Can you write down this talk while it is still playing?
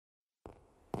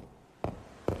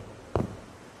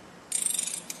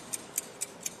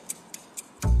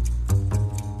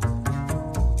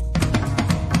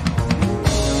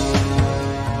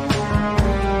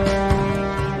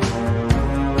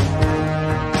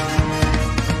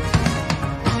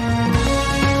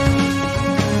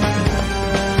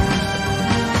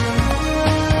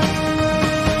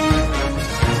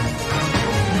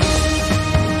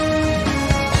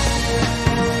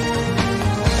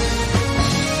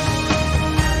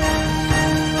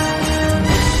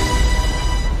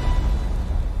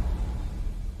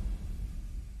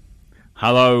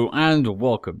Hello and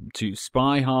welcome to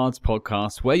SpyHards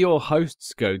podcast, where your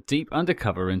hosts go deep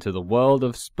undercover into the world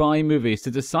of spy movies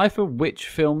to decipher which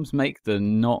films make the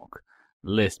knock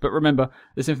list. But remember,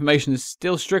 this information is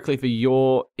still strictly for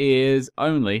your ears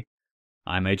only.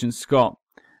 I'm Agent Scott,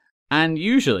 and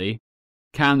usually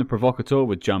Cam the Provocateur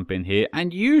would jump in here,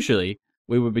 and usually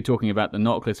we would be talking about the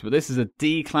knock list, but this is a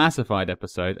declassified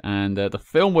episode, and the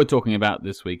film we're talking about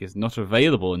this week is not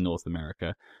available in North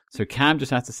America, so Cam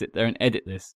just has to sit there and edit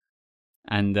this,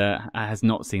 and has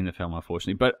not seen the film,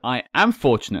 unfortunately. But I am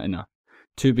fortunate enough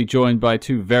to be joined by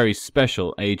two very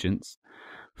special agents.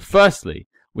 Firstly,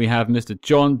 we have Mr.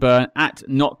 Jon Burn at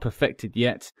Not Perfected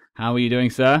Yet. How are you doing,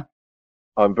 sir?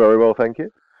 I'm very well, thank you.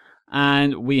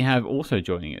 And we have also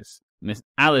joining us Miss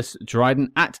Alice Dryden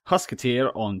at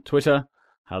Husketeer on Twitter.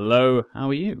 Hello, how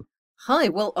are you? Hi,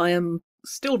 well, I am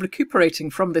still recuperating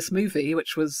from this movie,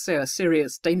 which was a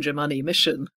serious danger money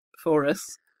mission for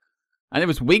us. And it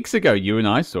was weeks ago you and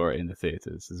I saw it in the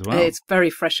theatres as well. It's very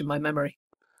fresh in my memory.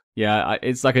 Yeah,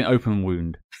 it's like an open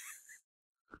wound.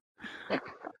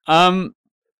 Well,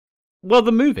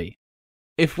 the movie,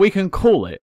 if we can call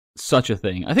it such a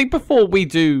thing. I think before we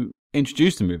do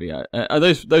introduce the movie,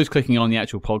 those clicking on the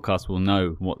actual podcast will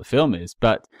know what the film is,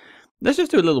 but let's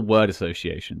just do a little word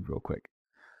association real quick.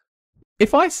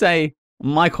 If I say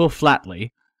Michael Flatley,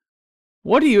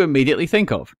 what do you immediately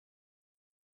think of?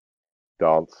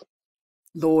 Dance.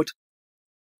 Lord.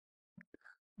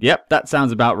 Yep, that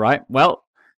sounds about right. Well,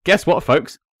 guess what,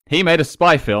 folks? He made a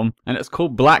spy film, and it's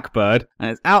called Blackbird,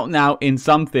 and it's out now in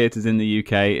some theatres in the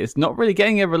UK. It's not really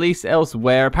getting a release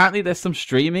elsewhere. Apparently there's some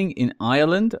streaming in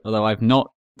Ireland, although I've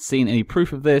not seen any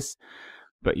proof of this.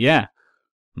 But yeah,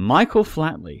 Michael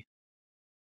Flatley.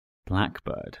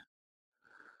 Blackbird.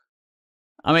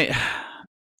 I mean,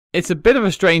 it's a bit of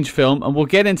a strange film, and we'll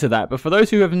get into that, but for those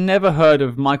who have never heard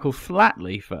of Michael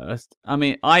Flatley first, I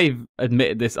mean, I've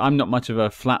admitted this, I'm not much of a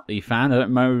Flatley fan. I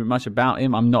don't know much about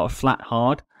him. I'm not a flat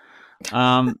hard.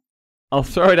 I'll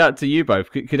throw it out to you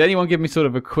both. Could anyone give me sort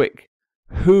of a quick,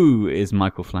 who is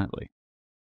Michael Flatley?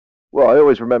 Well, I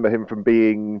always remember him from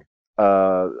being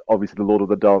obviously the Lord of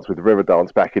the Dance with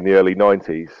Riverdance back in the early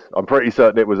 90s. I'm pretty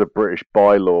certain it was a British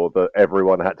bylaw that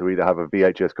everyone had to either have a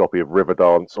VHS copy of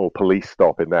Riverdance or Police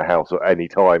Stop in their house at any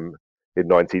time in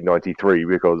 1993,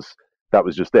 because that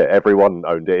was just it. Everyone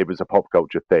owned it. It was a pop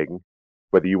culture thing.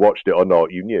 Whether you watched it or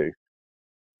not, you knew.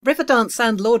 Riverdance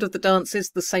and Lord of the Dance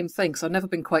is the same thing, so I've never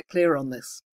been quite clear on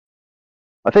this.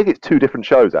 I think it's two different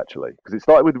shows, actually, because it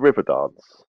started with Riverdance.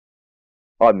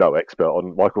 I'm no expert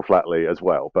on Michael Flatley as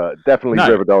well, but definitely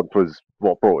Riverdance was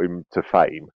what brought him to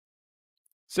fame.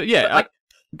 So yeah,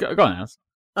 go on, Alice.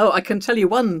 Oh, I can tell you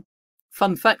one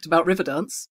fun fact about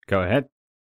Riverdance. Go ahead.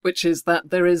 Which is that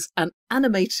there is an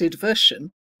animated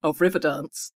version of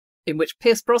Riverdance in which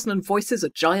Pierce Brosnan voices a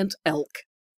giant elk.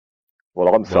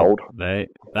 Well, I'm sold.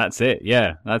 That's it.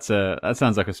 Yeah, that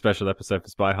sounds like a special episode for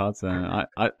SpyHards.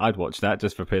 I'd watch that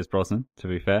just for Pierce Brosnan. To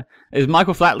be fair, is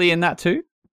Michael Flatley in that too?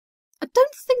 I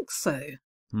don't think so.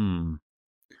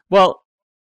 Well,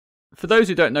 for those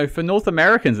who don't know, for North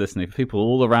Americans listening, for people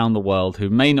all around the world who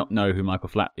may not know who Michael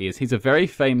Flatley is, he's a very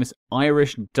famous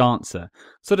Irish dancer.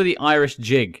 Sort of the Irish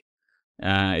jig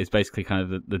is basically kind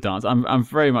of the dance. I'm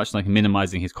very much like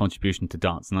minimizing his contribution to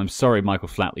dance, and I'm sorry, Michael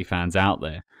Flatley fans out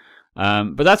there.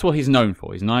 But that's what he's known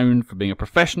for. He's known for being a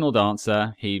professional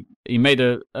dancer. He made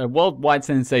a worldwide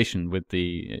sensation with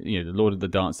the Lord of the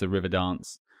Dance, the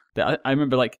Riverdance. I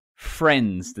remember like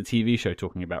Friends, the TV show,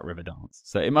 talking about Riverdance.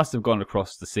 So it must have gone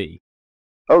across the sea.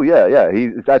 Oh yeah.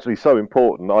 He's actually so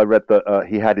important. I read that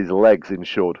he had his legs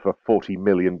insured for $40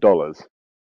 million.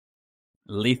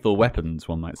 Lethal weapons,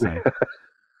 one might say.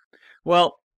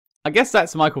 Well, I guess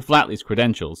that's Michael Flatley's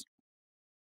credentials.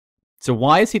 So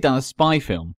why has he done a spy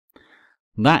film?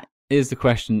 That is the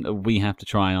question that we have to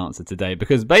try and answer today.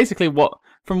 Because basically,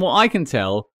 from what I can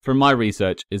tell from my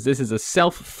research, is this is a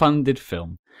self-funded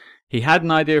film. He had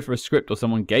an idea for a script, or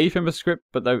someone gave him a script,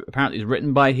 but though apparently it's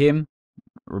written by him,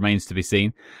 remains to be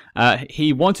seen.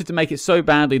 He wanted to make it so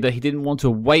badly that he didn't want to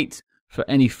wait for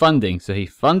any funding, so he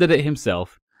funded it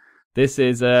himself. This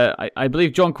is, I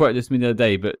believe John quoted this to me the other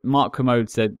day, but Mark Commode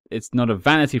said it's not a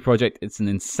vanity project, it's an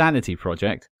insanity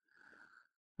project,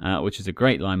 which is a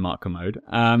great line, Mark Commode.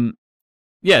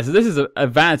 Yeah, so this is a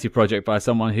vanity project by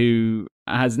someone who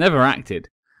has never acted,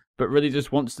 but really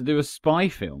just wants to do a spy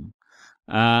film.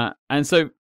 And so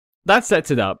that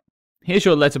sets it up. Here's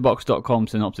your letterboxd.com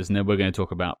synopsis, and then we're going to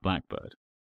talk about Blackbird.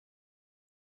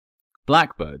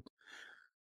 Blackbird.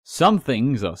 Some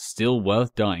things are still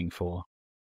worth dying for.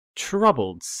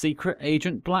 troubled secret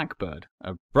agent Blackbird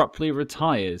abruptly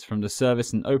retires from the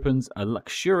service and opens a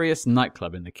luxurious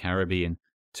nightclub in the Caribbean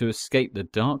to escape the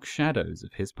dark shadows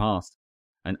of his past.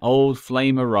 An old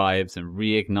flame arrives and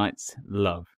reignites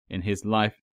love in his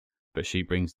life, but she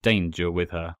brings danger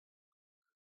with her.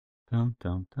 Dum,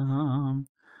 dum, dum.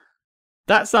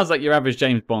 That sounds like your average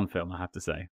James Bond film, I have to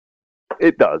say.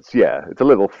 It does, yeah. It's a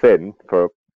little thin for a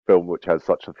film which has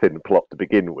such a thin plot to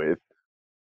begin with.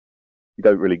 You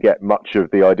don't really get much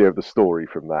of the idea of the story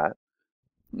from that.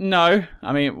 No,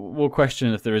 I mean, we'll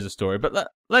question if there is a story, but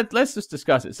let's just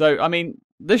discuss it. So, I mean,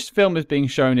 this film is being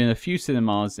shown in a few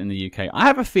cinemas in the UK. I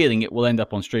have a feeling it will end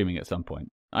up on streaming at some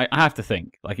point. I have to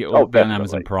think. Like, it will be on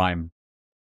Amazon Prime.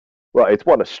 Well, it's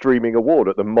won a streaming award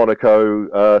at the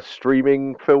Monaco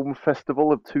Streaming Film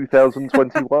Festival of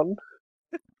 2021.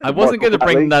 I wasn't going to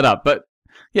bring that up, but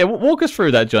yeah, walk us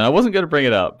through that, John. I wasn't going to bring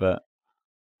it up, but...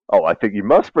 Oh, I think you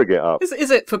must bring it up.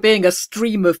 Is it for being a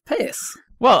stream of piss?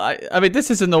 Well, I mean, this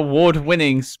is an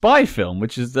award-winning spy film,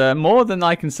 which is more than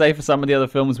I can say for some of the other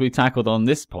films we tackled on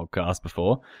this podcast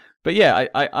before. But yeah,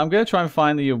 I'm going to try and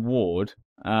find the award.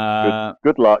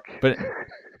 Good luck. But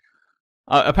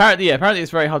apparently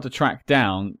it's very hard to track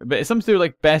down. But it's something to do with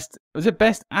like best. Was it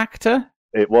best actor?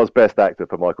 It was best actor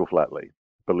for Michael Flatley,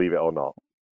 believe it or not.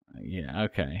 Yeah.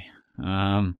 Okay.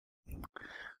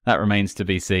 That remains to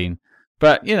be seen.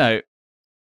 But you know,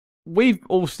 we've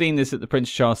all seen this at the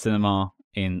Prince Charles Cinema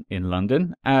in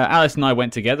London. Alice and I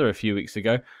went together a few weeks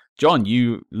ago. John,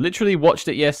 you literally watched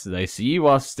it yesterday, so you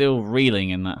are still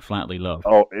reeling in that Flatley love.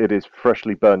 Oh, it is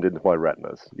freshly burned into my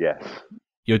retinas, yes.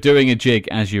 You're doing a jig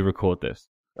as you record this.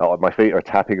 Oh, my feet are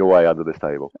tapping away under this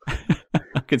table.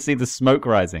 I can see the smoke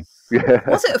rising. Yeah.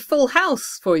 Was it a full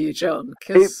house for you, John?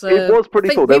 It was pretty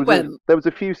full. There was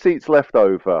a few seats left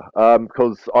over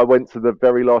because I went to the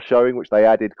very last showing, which they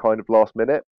added kind of last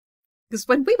minute. Because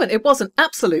when we went, it was an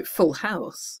absolute full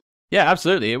house. Yeah,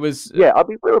 absolutely. It was. Yeah, I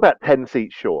mean, we were about 10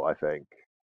 seats short, I think.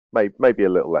 Maybe a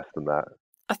little less than that.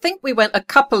 I think we went a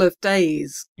couple of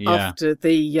days after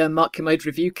the Mark Kermode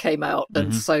review came out,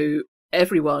 and so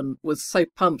everyone was so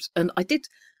pumped. And I did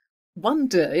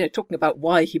wonder, talking about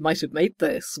why he might have made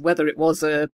this, whether it was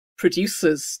a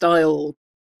producer's style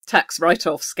tax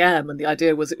write-off scam, and the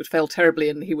idea was it would fail terribly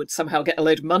and he would somehow get a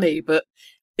load of money. But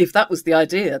if that was the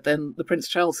idea, then the Prince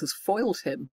Charles has foiled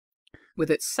him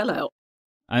with its sellout.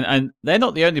 And they're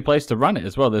not the only place to run it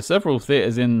as well. There's several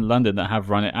theatres in London that have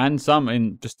run it, and some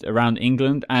in just around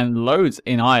England, and loads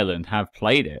in Ireland have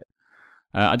played it.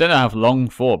 I don't know how long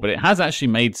for, but it has actually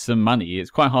made some money. It's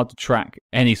quite hard to track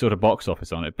any sort of box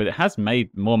office on it, but it has made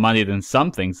more money than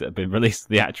some things that have been released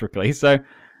theatrically. So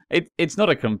it's not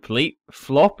a complete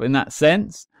flop in that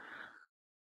sense.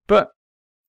 But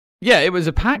yeah, it was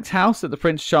a packed house at the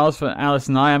Prince Charles for Alice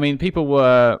and I. I mean, people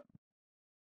were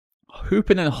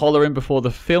hooping and hollering before the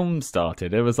film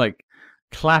started. It was like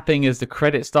clapping as the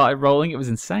credits started rolling. It was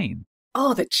insane.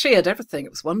 Oh, they cheered everything.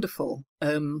 It was wonderful.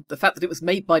 The fact that it was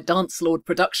made by Dance Lord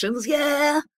Productions,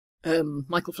 yeah.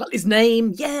 Michael Flatley's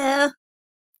name, yeah.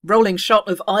 Rolling shot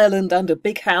of Ireland and a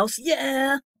big house,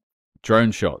 yeah.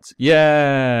 Drone shots,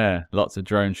 yeah. Lots of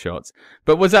drone shots.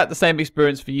 But was that the same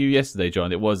experience for you yesterday,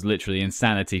 John? It was literally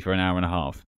insanity for an hour and a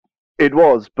half. It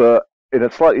was, but in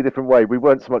a slightly different way. We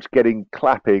weren't so much getting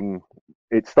clapping.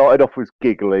 It started off with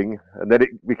giggling, and then it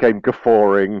became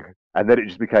guffawing, and then it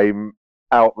just became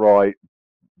outright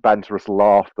banterous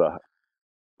laughter.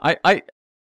 I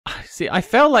see. I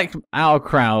felt like our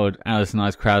crowd, Alice and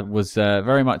I's crowd, was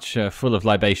very much full of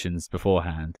libations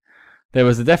beforehand. There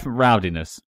was a definite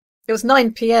rowdiness. It was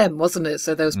 9 p.m, wasn't it?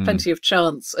 So there was plenty of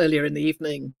chance earlier in the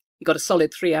evening. You got a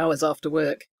solid 3 hours after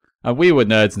work. We were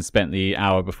nerds and spent the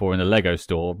hour before in the Lego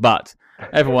store, but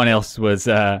everyone else was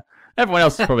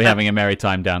probably having a merry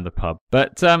time down the pub.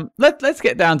 But let's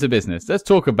get down to business. Let's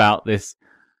talk about this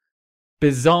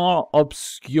bizarre,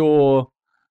 obscure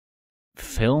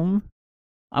film.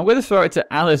 I'm going to throw it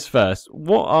to Alice first.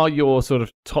 What are your sort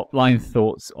of top-line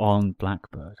thoughts on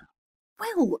Blackbird?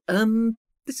 Well,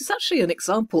 this is actually an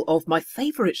example of my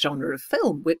favourite genre of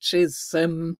film, which is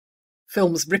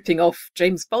films ripping off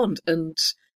James Bond. And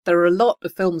there are a lot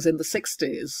of films in the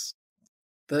 60s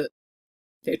that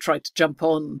tried to jump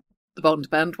on the Bond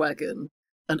bandwagon.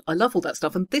 And I love all that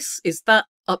stuff. And this is that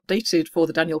updated for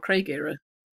the Daniel Craig era.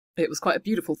 It was quite a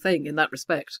beautiful thing in that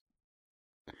respect.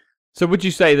 So would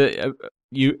you say that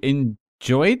you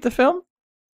enjoyed the film?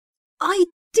 I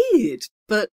did,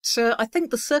 but I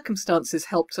think the circumstances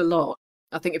helped a lot.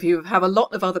 I think if you have a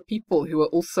lot of other people who are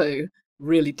also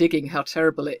really digging how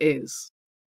terrible it is,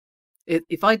 I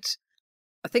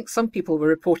think some people were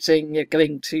reporting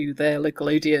going to their local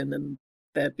Odeon and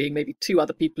there being maybe 2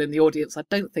 other people in the audience, I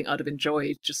don't think I'd have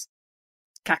enjoyed just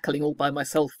cackling all by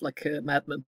myself like a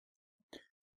madman.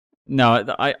 No,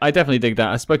 I definitely dig that.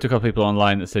 I spoke to a couple of people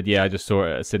online that said, yeah, I just saw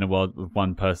it at Cineworld with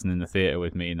one person in the theatre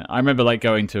with me. And I remember like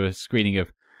going to a screening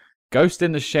of Ghost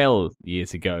in the Shell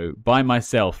years ago by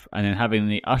myself, and then having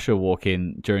the usher walk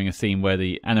in during a scene where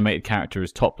the animated character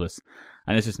is topless.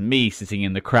 And it's just me sitting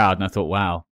in the crowd. And I thought,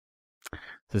 wow,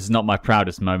 this is not my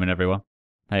proudest moment, everyone.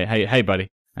 Hey, buddy.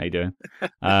 How you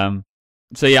doing?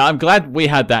 So yeah, I'm glad we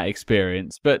had that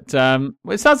experience. But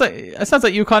it sounds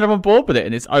like you were kind of on board with it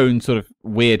in its own sort of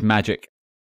weird magic.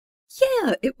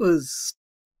 Yeah, it was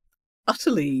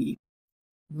utterly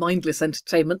mindless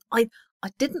entertainment. I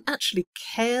didn't actually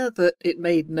care that it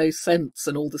made no sense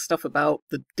and all the stuff about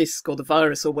the disc or the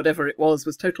virus or whatever it was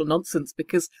total nonsense,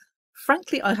 because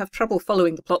frankly I have trouble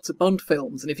following the plots of Bond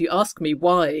films, and if you ask me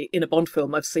why in a Bond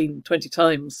film I've seen 20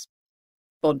 times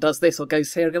Bond does this or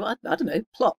goes here, I go, I don't know,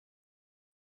 plot.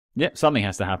 Yep, something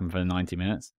has to happen for 90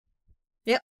 minutes.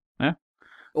 Yep. Yeah.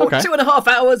 Or okay. 2.5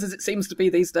 hours, as it seems to be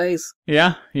these days.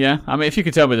 Yeah. I mean, if you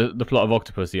could tell me the plot of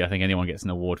Octopussy, I think anyone gets an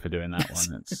award for doing that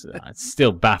one. It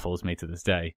still baffles me to this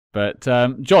day. But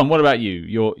John, what about you?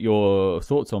 Your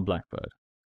thoughts on Blackbird?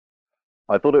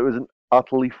 I thought it was an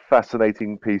utterly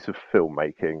fascinating piece of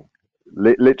filmmaking.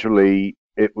 Literally,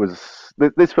 it was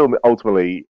this film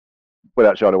ultimately,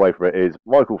 without shying away from it, is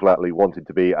Michael Flatley wanted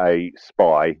to be a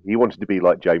spy. He wanted to be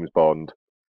like James Bond.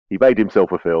 He made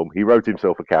himself a film. He wrote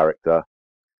himself a character.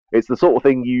 It's the sort of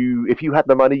thing if you had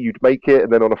the money, you'd make it,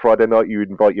 and then on a Friday night, you'd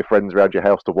invite your friends around your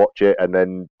house to watch it, and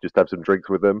then just have some drinks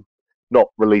with them. Not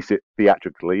release it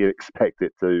theatrically, expect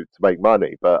it to make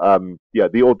money. But yeah,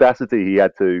 the audacity he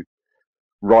had to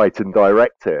write and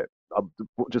direct it. I'm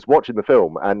just watching the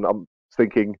film, and I'm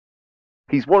thinking,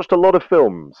 he's watched a lot of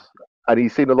films, and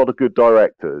he's seen a lot of good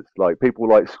directors, like people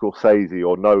like Scorsese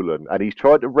or Nolan, and he's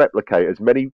tried to replicate as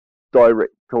many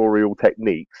directorial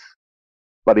techniques,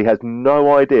 but he has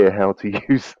no idea how to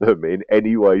use them in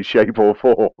any way, shape, or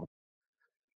form.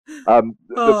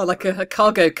 Like a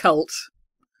cargo cult.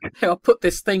 I'll put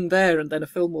this thing there, and then a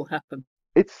film will happen.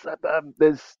 It's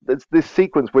there's this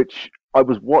sequence which I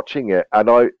was watching it, and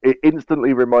it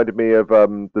instantly reminded me of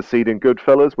the scene in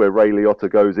Goodfellas where Ray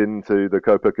Liotta goes into the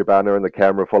Copacabana and the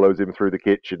camera follows him through the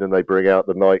kitchen, and they bring out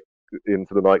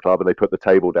into the nightclub and they put the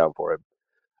table down for him.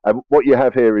 And what you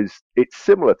have here is it's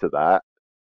similar to that,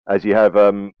 as you have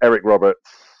Eric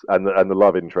Roberts and the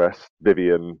love interest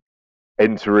Vivian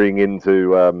entering into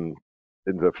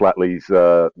Flatley's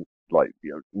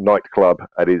nightclub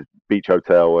at his beach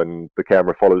hotel, and the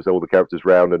camera follows all the characters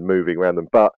round and moving around them.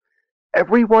 But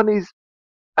everyone is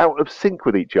out of sync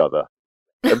with each other,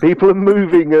 and people are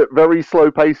moving at very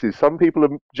slow paces. Some people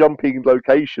are jumping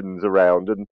locations around,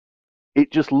 and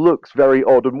it just looks very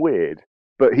odd and weird.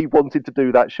 But he wanted to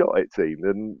do that shot, it seemed,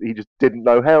 and he just didn't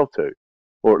know how to,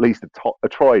 or at least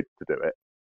tried to do it.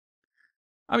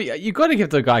 I mean, you've got to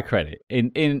give the guy credit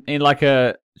in like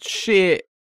a sheer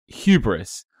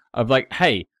hubris of like,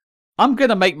 hey, I'm going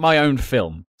to make my own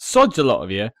film. Sod a lot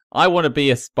of you. I want to be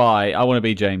a spy. I want to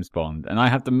be James Bond. And I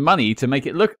have the money to make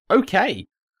it look okay.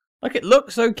 Like, it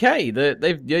looks okay.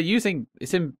 They're using...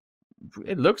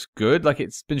 It looks good. Like,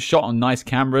 it's been shot on nice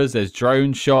cameras. There's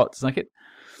drone shots. Like,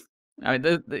 I mean,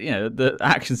 the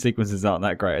action sequences aren't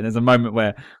that great. And there's a moment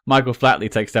where Michael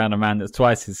Flatley takes down a man that's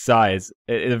twice his size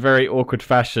in a very awkward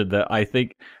fashion that I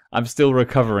think I'm still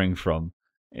recovering from.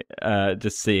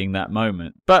 Just seeing that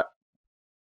moment. But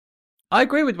I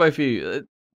agree with both of you.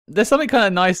 There's something kind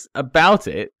of nice about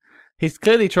it. He's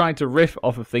clearly trying to riff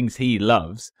off of things he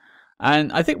loves.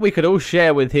 And I think we could all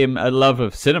share with him a love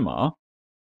of cinema.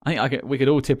 I think we could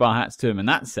all tip our hats to him in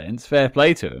that sense. Fair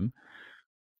play to him.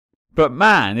 But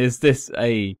man, is this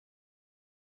a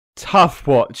tough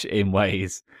watch in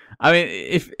ways. I mean,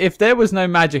 if there was no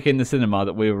magic in the cinema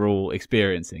that we were all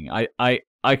experiencing,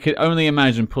 I could only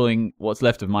imagine pulling what's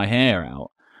left of my hair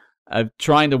out of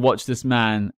trying to watch this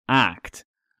man act.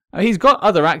 He's got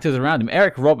other actors around him.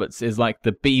 Eric Roberts is like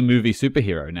the B-movie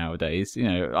superhero nowadays. You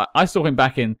know, I saw him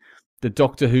back in the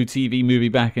Doctor Who TV movie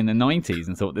back in the 90s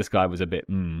and thought this guy was a bit,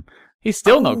 He's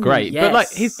still not great, yes. but like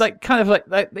he's like kind of like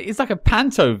he's like a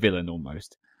panto villain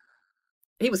almost.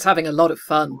 He was having a lot of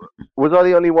fun. Was I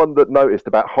the only one that noticed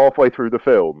about halfway through the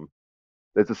film,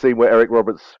 there's a scene where Eric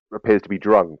Roberts appears to be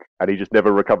drunk, and he just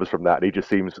never recovers from that, and he just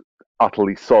seems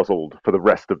utterly sozzled for the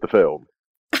rest of the film.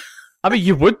 I mean,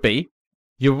 you would be.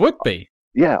 You would be.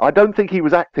 Yeah, I don't think he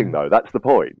was acting, though. That's the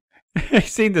point.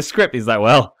 He's seen the script. He's like,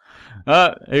 well,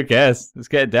 who cares? Let's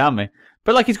get it down me.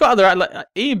 But like, he's got other like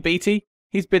Ian Beattie.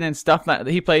 He's been in stuff like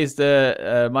he plays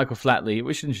the Michael Flatley.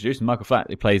 We should introduce him. Michael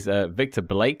Flatley plays Victor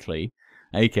Blakely.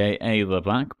 a.k.a. the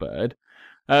Blackbird.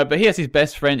 But he has his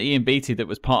best friend, Ian Beattie, that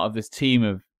was part of this team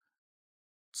of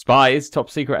spies, top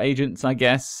secret agents, I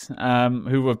guess,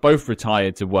 who were both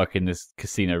retired to work in this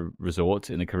casino resort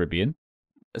in the Caribbean.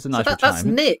 It's a nice retirement. That's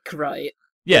Nick, right?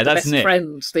 Yeah, the that's best Nick.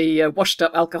 friend, the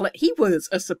washed-up alcoholic. He was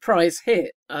a surprise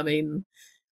hit. I mean,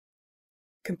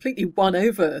 completely won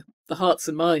over the hearts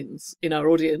and minds in our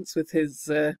audience with his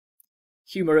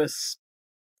humorous,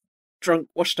 drunk,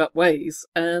 washed-up ways.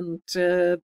 And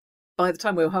by the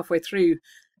time we were halfway through,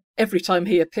 every time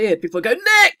he appeared, people would go,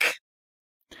 Nick!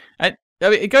 And I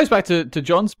mean, it goes back to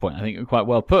Jon's point, I think quite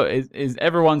well put, is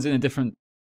everyone's in a different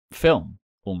film,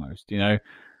 almost, you know?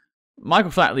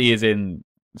 Michael Flatley is in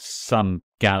some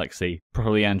galaxy,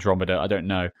 probably Andromeda, I don't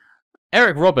know.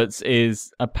 Eric Roberts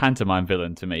is a pantomime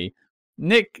villain to me.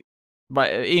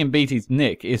 Ian Beattie's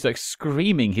Nick is like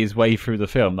screaming his way through the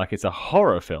film like it's a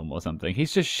horror film or something.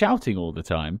 He's just shouting all the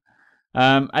time.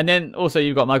 And then also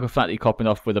you've got Michael Flatley copping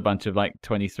off with a bunch of like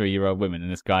 23-year-old women,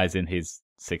 and this guy's in his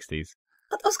 60s.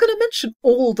 I was going to mention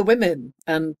all the women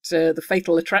and the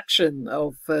fatal attraction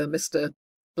of Mr.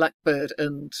 Blackbird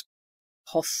and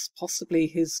possibly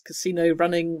his casino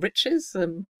running riches.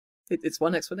 It's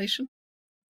one explanation.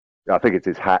 I think it's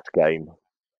his hat game.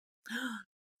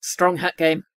 Strong hat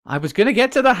game. I was going to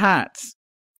get to the hats.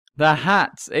 The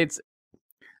hats.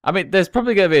 I mean, there's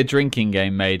probably going to be a drinking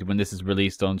game made when this is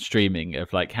released on streaming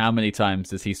of like how many times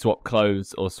does he swap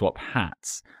clothes or swap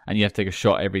hats, and you have to take a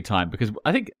shot every time, because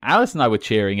I think Alice and I were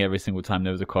cheering every single time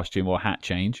there was a costume or hat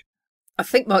change. I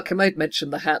think Mark Commode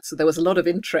mentioned the hats, so there was a lot of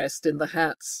interest in the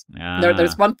hats.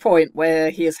 There's one point where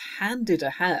he is handed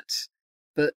a hat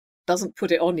but doesn't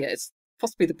put it on yet. It's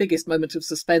possibly the biggest moment of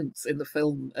suspense in the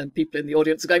film, and people in the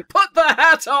audience are going, "Put the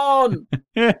hat on!"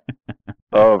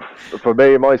 For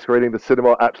me, in my screening, the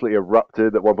cinema absolutely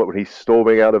erupted at one point when he's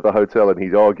storming out of the hotel and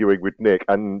he's arguing with Nick,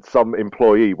 and some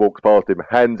employee walks past him,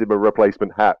 hands him a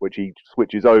replacement hat, which he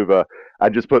switches over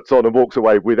and just puts on and walks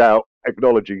away without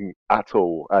acknowledging at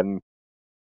all. And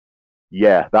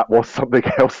yeah, that was something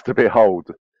else to behold.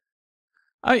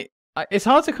 It's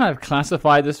hard to kind of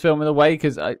classify this film in a way,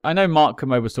 because I know Mark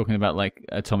Commode was talking about like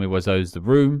Tommy Wiseau's The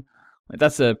Room. Like,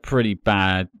 that's a pretty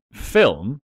bad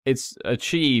film. It's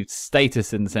achieved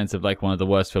status in the sense of like one of the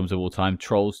worst films of all time.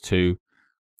 Trolls 2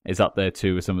 is up there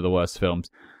too with some of the worst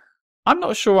films. I'm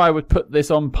not sure I would put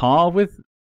this on par with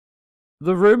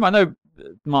The Room. I know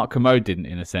Mark Commode didn't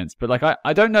in a sense, but like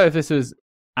I don't know if this was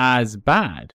as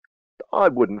bad. I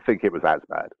wouldn't think it was as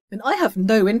bad. And I have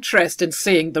no interest in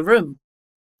seeing The Room,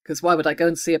 because why would I go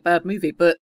and see a bad movie?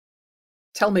 But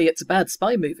tell me it's a bad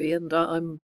spy movie and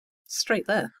I'm straight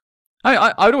there.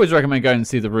 I would always recommend going and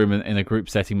see The Room in a group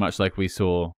setting, much like we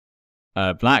saw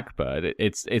Blackbird.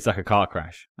 It's like a car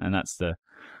crash, and that's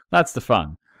the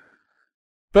fun.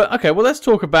 But okay, well, let's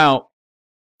talk about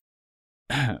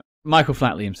Michael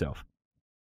Flatley himself,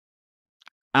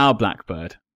 our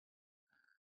Blackbird.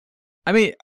 I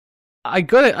mean, I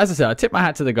got it. As I said, I tip my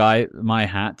hat to the guy, my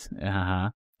hat,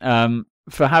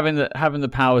 for having the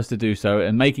powers to do so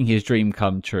and making his dream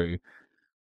come true.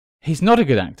 He's not a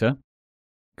good actor.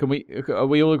 Are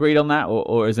we all agreed on that,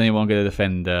 or is anyone going to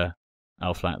defend Al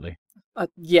Flatley?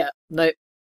 Yeah, no.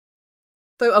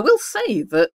 Though I will say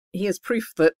that he is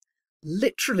proof that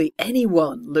literally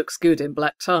anyone looks good in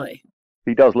black tie.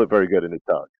 He does look very good in his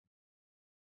tux.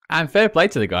 And fair play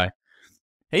to the guy.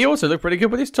 He also looked pretty good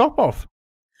with his top off.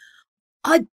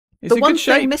 The one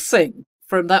thing missing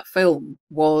from that film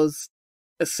was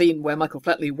a scene where Michael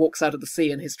Flatley walks out of the sea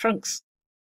in his trunks.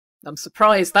 I'm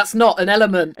surprised that's not an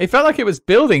element. It felt like it was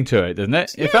building to it, didn't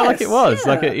it? It felt like it was.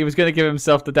 Yeah. Like he was going to give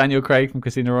himself the Daniel Craig from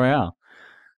Casino Royale.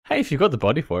 Hey, if you've got the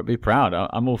body for it, be proud.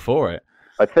 I'm all for it.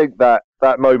 I think that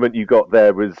moment you got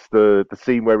there was the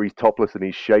scene where he's topless and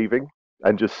he's shaving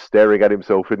and just staring at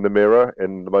himself in the mirror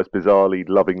in the most bizarrely,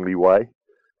 lovingly way.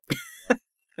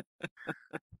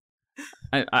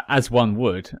 As one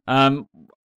would.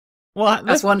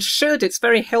 As one should. It's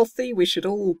very healthy. We should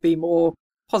all be more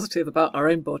positive about our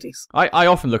own bodies. I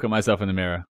often look at myself in the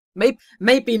mirror.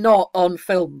 Maybe not on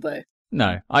film, though.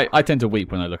 No, I tend to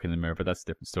weep when I look in the mirror, but that's a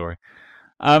different story.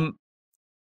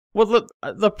 Well, look,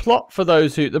 the plot for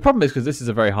those who... The problem is because this is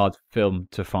a very hard film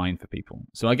to find for people.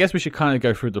 So I guess we should kind of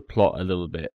go through the plot a little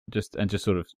bit just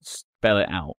sort of spell it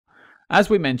out. As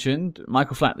we mentioned,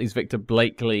 Michael Flatley's Victor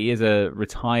Blakely is a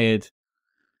retired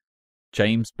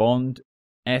James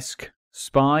Bond-esque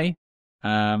spy.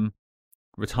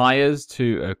 Retires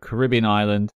to a Caribbean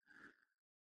island,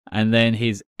 and then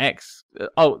his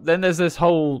then there's this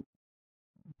whole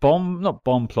not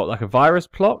bomb plot, like a virus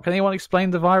plot. Can anyone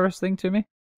explain the virus thing to me?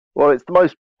 Well, it's the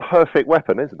most perfect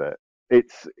weapon, isn't it?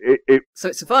 So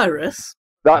it's a virus,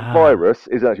 That virus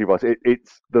is actually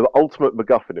it's the ultimate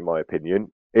MacGuffin, in my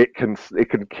opinion. It can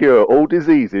cure all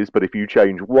diseases, but if you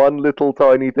change one little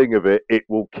tiny thing of it, it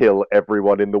will kill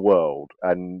everyone in the world.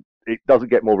 And it doesn't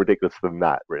get more ridiculous than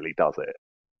that, really, does it?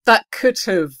 That could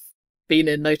have been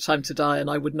in No Time to Die, and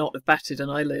I would not have batted an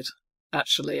eyelid,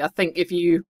 actually. I think if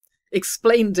you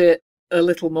explained it a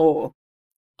little more,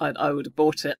 I would have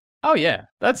bought it. Oh, yeah.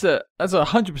 That's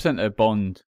 100% a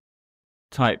Bond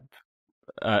type,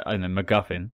 I don't know,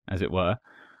 MacGuffin, as it were.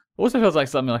 Also feels like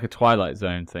something like a Twilight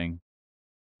Zone thing.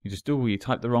 You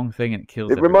type the wrong thing and it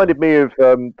kills everyone. Reminded me of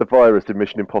the virus in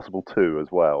Mission Impossible 2 as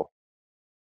well.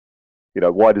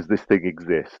 Why does this thing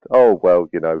exist? Oh, well,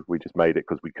 we just made it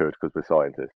because we could, because we're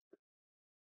scientists.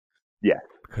 Yeah.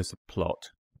 Because of plot.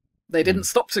 They didn't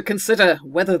stop to consider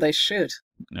whether they should.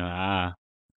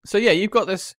 So yeah, you've got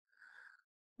this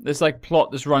like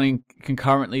plot that's running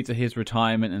concurrently to his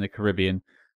retirement in the Caribbean,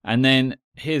 and then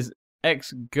his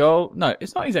no,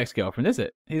 it's not his ex-girlfriend, is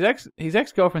it? His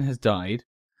ex-girlfriend has died.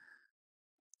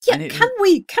 Yeah, can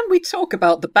we talk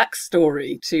about the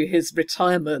backstory to his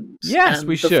retirement? Yes,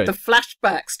 we should. The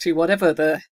flashbacks to whatever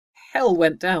the hell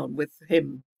went down with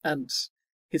him and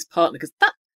his partner, because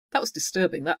that was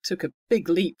disturbing. That took a big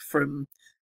leap from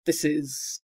this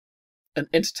is an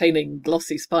entertaining,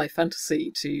 glossy spy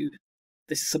fantasy to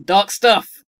this is some dark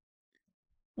stuff.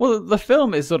 Well, the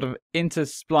film is sort of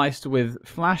interspliced with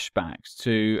flashbacks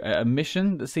to a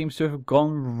mission that seems to have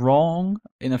gone wrong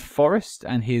in a forest,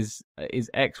 and his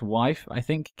ex-wife, I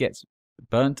think, gets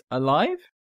burnt alive.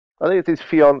 I think it's his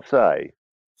fiancée.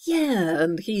 Yeah,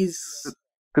 and he's...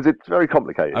 Because it's very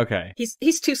complicated. Okay.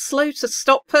 He's too slow to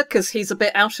stop her because he's a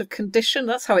bit out of condition.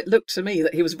 That's how it looked to me,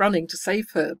 that he was running to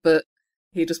save her, but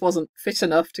he just wasn't fit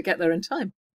enough to get there in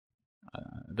time. I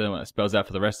don't know what that spells out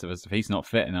for the rest of us if he's not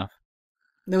fit enough.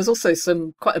 There was also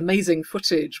some quite amazing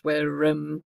footage where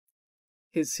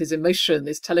his emotion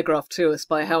is telegraphed to us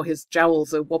by how his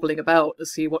jowls are wobbling about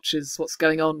as he watches what's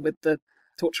going on with the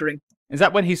torturing. Is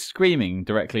that when he's screaming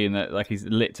directly like he's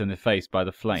lit in the face by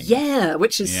the flame? Yeah,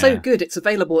 which is so good. It's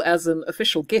available as an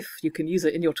official GIF. You can use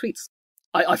it in your tweets.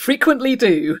 I frequently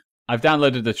do. I've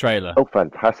downloaded the trailer. Oh,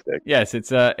 fantastic! Yes,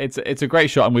 it's a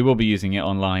great shot, and we will be using it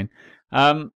online.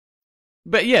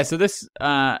 But yeah, so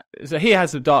he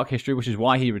has a dark history, which is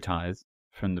why he retires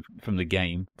from the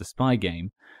game, the spy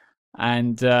game,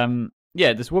 and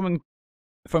this woman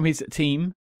from his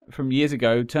team from years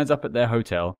ago turns up at their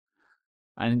hotel,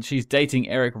 and she's dating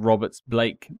Eric Roberts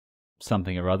Blake,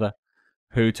 something or other,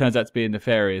 who turns out to be a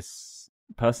nefarious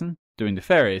person doing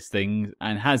nefarious things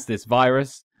and has this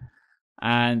virus,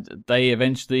 and they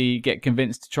eventually get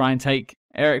convinced to try and take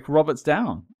Eric Roberts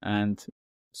down, and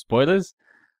spoilers.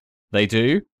 They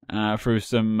do, through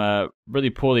some really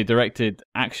poorly directed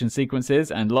action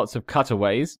sequences and lots of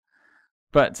cutaways.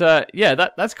 But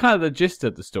that's kind of the gist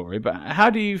of the story. But how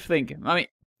do you think? I mean,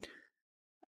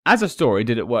 as a story,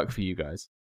 did it work for you guys?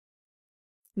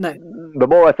 No. The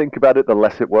more I think about it, the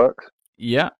less it works.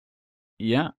 Yeah.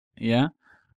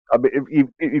 I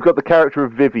mean, you've got the character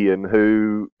of Vivian,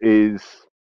 who is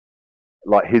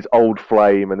like his old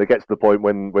flame, and it gets to the point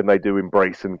when they do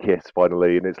embrace and kiss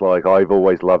finally, and it's like, I've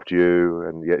always loved you,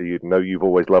 and yet you've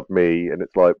always loved me, and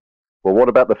it's like, well, what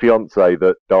about the fiancé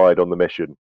that died on the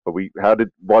mission?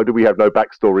 Why do we have no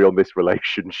backstory on this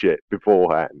relationship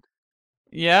beforehand?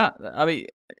 Yeah, I mean,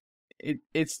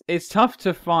 it's tough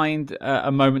to find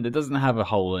a moment that doesn't have a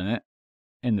hole in it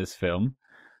in this film,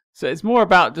 so it's more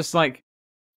about just like,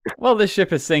 well, this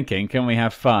ship is sinking. Can we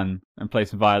have fun and play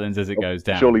some violins as it goes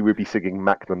down? Surely we'd be singing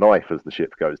Mac the Knife as the ship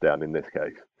goes down in this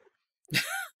case.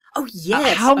 Oh,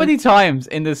 yes. How many times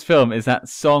in this film is that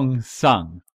song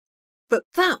sung? But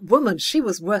that woman, she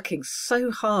was working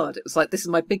so hard. It was like, this is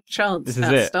my big chance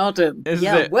at stardom.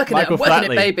 I'm working it,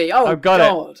 baby. Oh,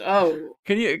 God. Oh.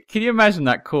 Can you imagine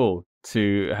that call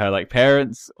to her like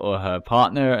parents or her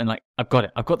partner and like, I've got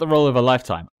it. I've got the role of a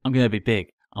lifetime. I'm going to be big.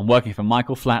 I'm working for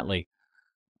Michael Flatley.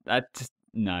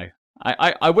 No.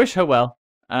 I wish her well.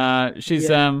 She's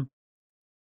I'm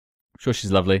sure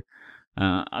she's lovely.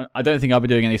 I don't think I'll be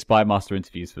doing any Spy Master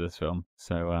interviews for this film,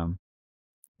 so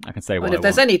I can say what I want. If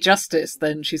there's any justice,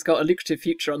 then she's got a lucrative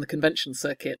future on the convention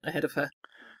circuit ahead of her.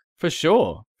 For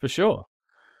sure.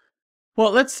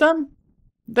 Well, let's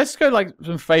go like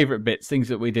some favourite bits, things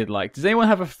that we did like. Does anyone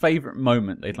have a favourite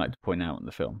moment they'd like to point out in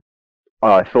the film?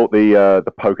 I thought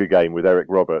the poker game with Eric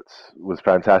Roberts was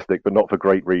fantastic, but not for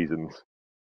great reasons.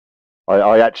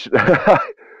 I actually,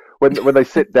 when they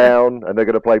sit down and they're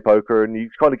going to play poker, and you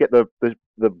kind of get the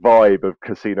vibe of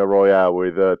Casino Royale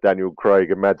with Daniel Craig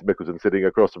and Mads Mikkelsen sitting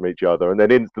across from each other, and then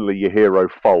instantly your hero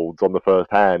folds on the first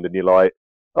hand, and you're like,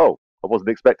 oh, I wasn't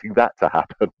expecting that to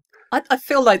happen. I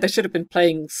feel like they should have been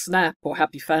playing Snap or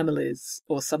Happy Families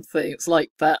or something. It's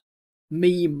like that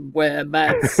meme where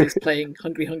Mads is playing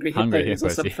Hungry Hungry Hippos or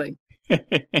something.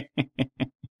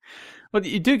 Well,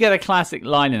 you do get a classic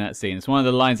line in that scene. It's one of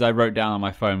the lines I wrote down on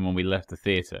my phone when we left the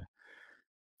theatre,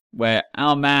 where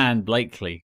our man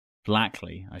Blackley,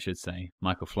 I should say,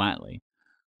 Michael Flatley,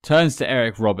 turns to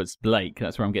Eric Roberts Blake.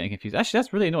 That's where I'm getting confused. Actually,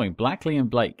 that's really annoying. Blackley and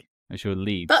Blake as your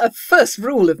lead. That first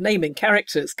rule of naming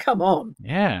characters. Come on.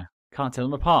 Yeah, can't tell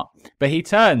them apart. But he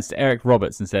turns to Eric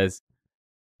Roberts and says,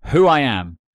 "Who I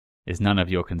am is none of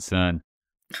your concern,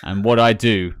 and what I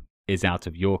do is out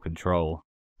of your control."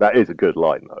 That is a good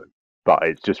line, though, but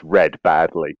it's just read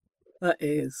badly. That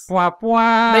is. Bwah,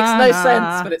 bwah. Makes no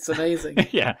sense, but it's amazing.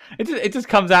 Yeah, it just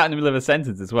comes out in the middle of a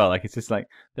sentence as well. Like, it's just like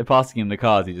they're passing him the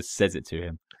cards, he just says it to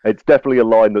him. It's definitely a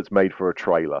line that's made for a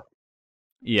trailer.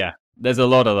 Yeah, there's a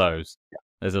lot of those.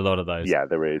 There's a lot of those. Yeah,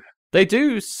 there is. They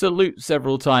do salute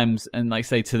several times and, like,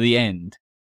 say to the end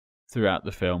throughout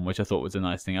the film, which I thought was a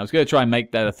nice thing. I was going to try and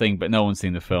make that a thing, but no one's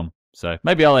seen the film. So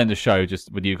maybe I'll end the show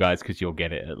just with you guys because you'll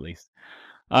get it at least.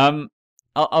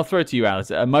 I'll throw it to you, Alice.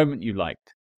 A moment you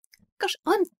liked. Gosh,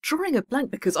 I'm drawing a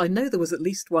blank because I know there was at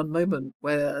least one moment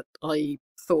where I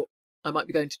thought I might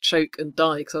be going to choke and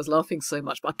die because I was laughing so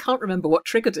much, but I can't remember what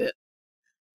triggered it.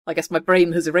 I guess my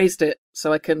brain has erased it,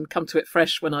 so I can come to it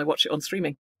fresh when I watch it on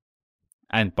streaming.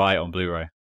 And buy it on Blu-ray.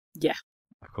 Yeah.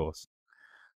 Of course.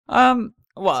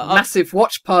 Massive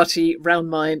watch party round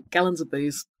mine, gallons of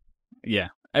booze. Yeah.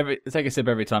 Take a sip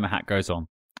every time a hat goes on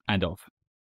and off.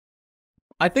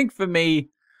 I think for me,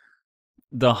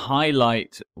 the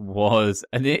highlight was,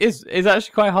 and it's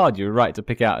actually quite hard, you're right, to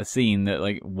pick out a scene that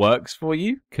like works for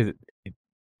you, because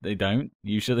they don't,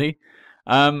 usually.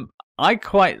 I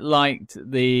quite liked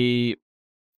the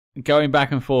going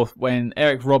back and forth when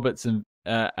Eric Roberts and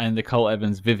Nicole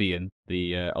Evans' Vivian,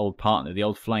 the old partner, the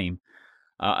old flame,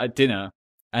 at dinner,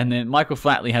 and then Michael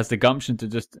Flatley has the gumption to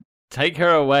just take her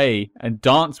away and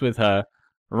dance with her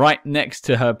right next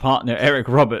to her partner Eric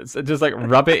Roberts and just like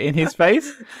rub it in his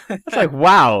face. It's like,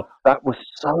 wow. That was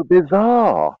so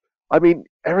bizarre. I mean,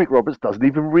 Eric Roberts doesn't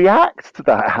even react to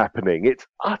that happening. It's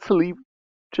utterly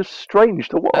just strange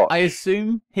to watch. I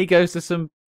assume he goes to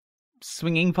some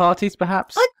swinging parties,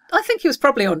 perhaps? I think he was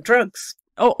probably on drugs.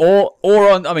 Oh, or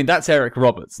on, I mean, that's Eric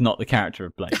Roberts, not the character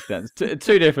of Blake. That's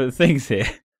two different things here.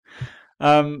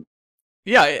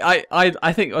 Yeah,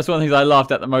 I think that's one of the things I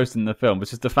laughed at the most in the film,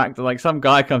 was just the fact that like some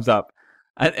guy comes up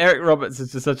and Eric Roberts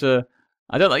is just such a,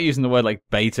 I don't like using the word like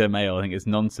beta male, I think it's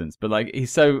nonsense, but like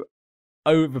he's so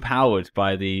overpowered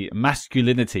by the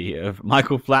masculinity of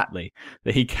Michael Flatley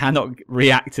that he cannot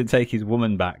react to take his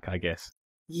woman back, I guess.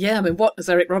 Yeah, I mean, what has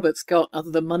Eric Roberts got other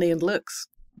than money and looks?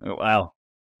 Well,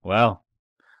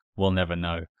 we'll never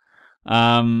know.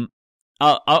 I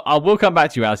will come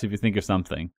back to you, Alice, if you think of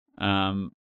something.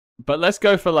 But let's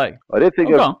go for like. I did think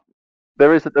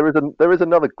there is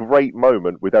another great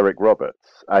moment with Eric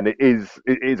Roberts, and it is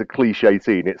a cliche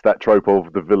scene. It's that trope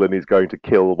of the villain is going to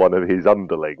kill one of his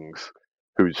underlings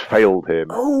who's failed him.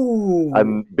 Oh,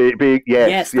 and being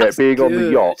good. On the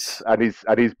yacht,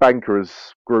 and his banker has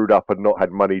screwed up and not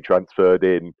had money transferred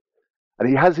in, and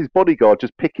he has his bodyguard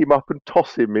just pick him up and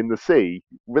toss him in the sea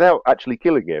without actually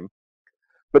killing him.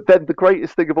 But then the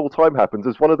greatest thing of all time happens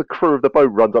as one of the crew of the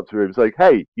boat runs up to him saying,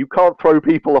 "Hey, you can't throw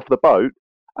people off the boat."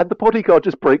 And the bodyguard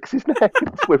just breaks his neck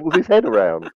and swivels his head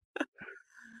around.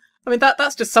 I mean,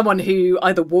 that's just someone who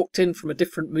either walked in from a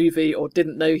different movie or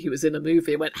didn't know he was in a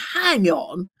movie and went, "Hang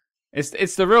on."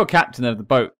 It's the real captain of the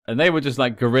boat, and they were just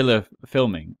like guerrilla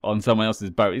filming on someone else's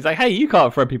boat. He's like, "Hey, you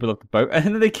can't throw people off the boat," and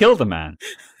then they kill the man.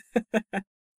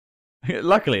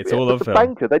 Luckily, it's all on film. The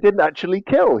banker, they didn't actually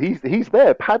kill. He's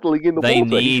there paddling in the water. They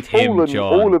need him,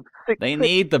 John. They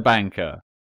need the banker.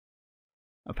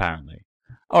 Apparently.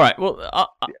 All right. Well,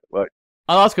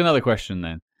 I'll ask another question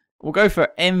then. We'll go for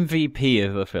MVP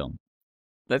of the film.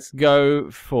 Let's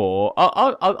go for.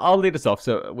 I'll lead us off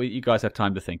so you guys have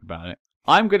time to think about it.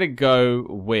 I'm gonna go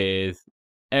with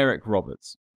Eric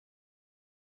Roberts.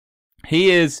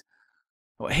 He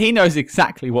knows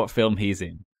exactly what film he's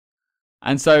in.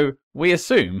 And so we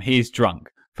assume he's drunk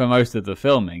for most of the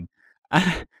filming.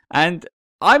 And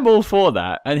I'm all for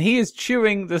that. And he is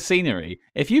chewing the scenery.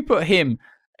 If you put him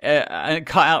and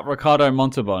cut out Ricardo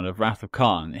Montalban of Wrath of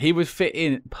Khan, he would fit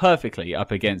in perfectly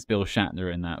up against Bill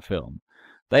Shatner in that film.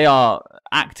 They are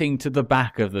acting to the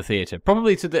back of the theatre,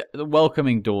 probably to the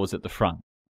welcoming doors at the front.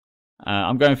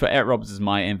 I'm going for Eric Roberts as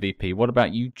my MVP. What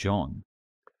about you, John?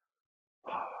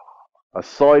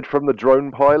 Aside from the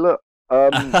drone pilot,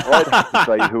 I'd have to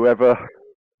say whoever...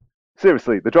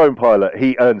 Seriously, the drone pilot,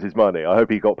 he earns his money. I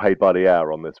hope he got paid by the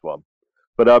hour on this one.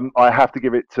 But I have to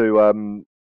give it to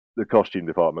the costume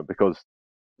department because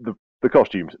the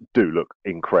costumes do look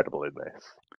incredible in this.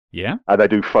 Yeah, and they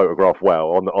do photograph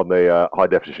well on the high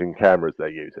definition cameras they're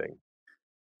using.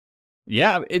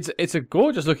 Yeah, it's a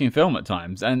gorgeous looking film at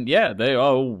times, and yeah, they are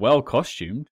all well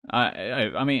costumed.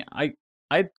 I mean, I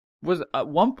was at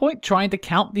one point trying to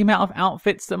count the amount of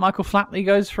outfits that Michael Flatley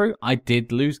goes through. I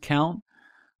did lose count.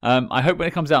 I hope when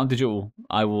it comes out on digital,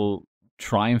 I will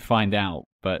try and find out.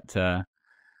 But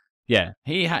yeah,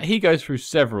 he goes through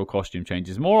several costume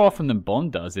changes more often than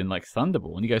Bond does in like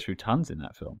Thunderball, and he goes through tons in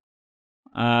that film.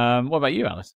 What about you,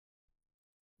 Alice?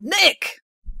 Nick,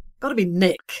 gotta be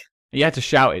Nick. You had to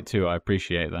shout it too. I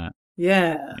appreciate that.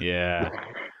 Yeah. Yeah.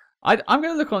 I'm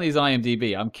going to look on his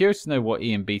IMDb. I'm curious to know what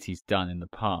Ian Beattie's done in the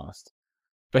past.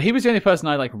 But he was the only person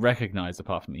I recognized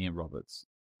apart from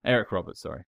Eric Roberts,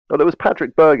 sorry. Oh, there was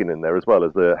Patrick Bergin in there as well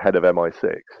as the head of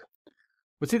MI6.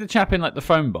 Was he the chap in the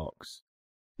phone box?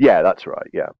 Yeah, that's right.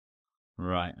 Yeah.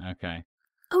 Right. Okay.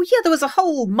 Oh yeah, there was a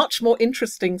whole much more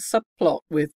interesting subplot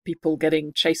with people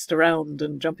getting chased around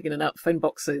and jumping in and out of phone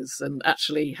boxes and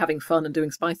actually having fun and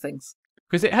doing spy things.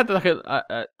 Because it had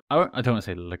I don't want to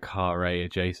say Le Carré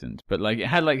adjacent, but it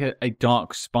had a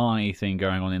dark spy thing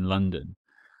going on in London.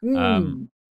 And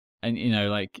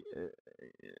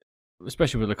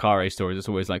especially with Le Carré stories, it's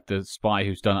always the spy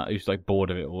who's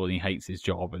bored of it all and he hates his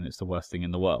job and it's the worst thing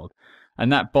in the world. And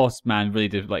that boss man really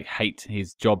did hate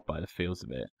his job by the feels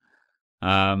of it.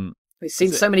 We've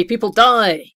seen so many people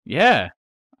die. Yeah,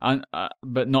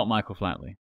 but not Michael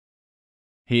Flatley.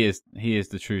 He is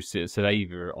the true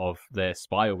savior of their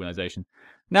spy organization.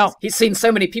 Now he's seen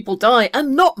so many people die,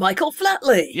 and not Michael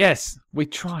Flatley. Yes, we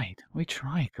tried.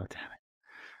 God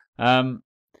damn it.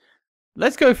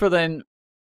 Let's go for then.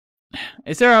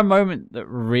 Is there a moment that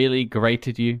really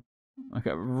grated you,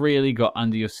 it really got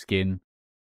under your skin,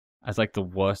 as the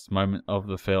worst moment of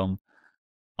the film?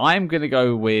 I'm going to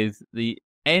go with the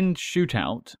end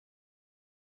shootout.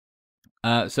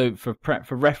 So for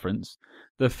reference,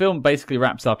 the film basically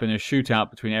wraps up in a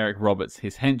shootout between Eric Roberts,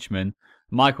 his henchman,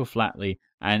 Michael Flatley,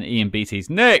 and Ian Beattie's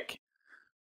Nick.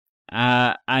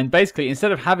 And basically,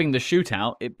 instead of having the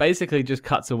shootout, it basically just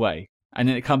cuts away. And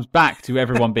then it comes back to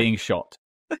everyone being shot.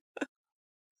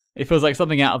 It feels like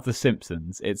something out of The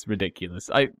Simpsons. It's ridiculous.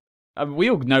 We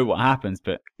all know what happens,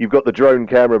 but you've got the drone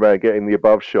cameraman getting the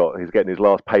above shot. He's getting his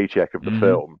last paycheck of the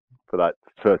film for that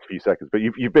first few seconds. But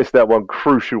you've missed that one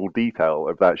crucial detail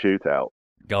of that shootout.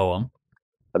 Go on.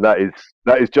 And that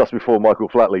is just before Michael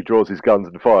Flatley draws his guns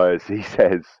and fires. He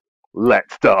says,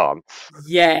 "Let's dance."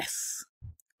 Yes.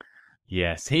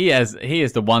 Yes, he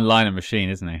is the one-liner machine,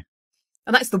 isn't he?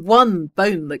 And that's the one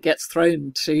bone that gets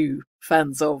thrown to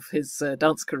fans of his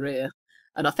dance career.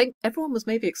 And I think everyone was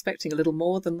maybe expecting a little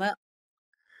more than that.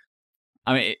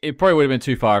 I mean, it probably would have been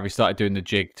too far if he started doing the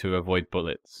jig to avoid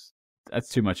bullets. That's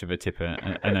too much of a tip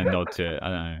and a nod to it. I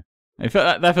don't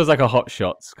know. That feels like a Hot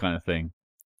Shots kind of thing.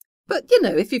 But,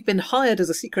 if you've been hired as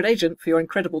a secret agent for your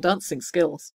incredible dancing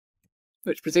skills,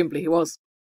 which presumably he was.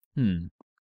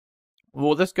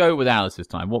 Well, let's go with Alice's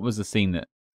time. What was the scene that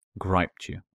griped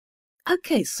you?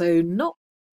 Okay, so not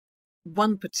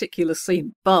one particular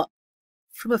scene, but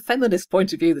from a feminist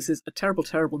point of view, this is a terrible,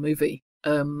 terrible movie.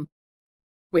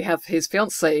 We have his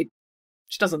fiancée.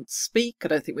 She doesn't speak. I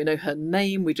don't think we know her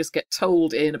name. We just get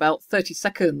told in about 30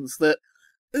 seconds that,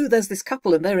 oh, there's this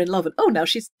couple and they're in love. And, oh, now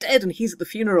she's dead and he's at the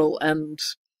funeral. And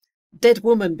dead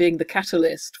woman being the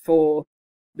catalyst for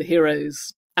the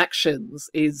hero's actions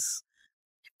is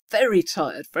very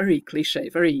tired, very cliche,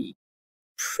 pretty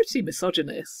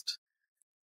misogynist.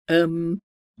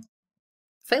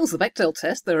 Fails the Bechdel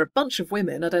test. There are a bunch of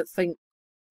women. I don't think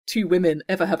two women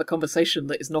ever have a conversation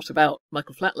that is not about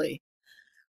Michael Flatley.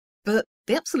 But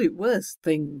the absolute worst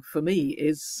thing for me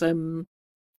is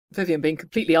Vivian being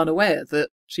completely unaware that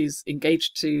she's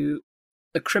engaged to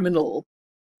a criminal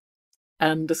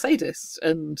and a sadist.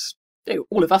 And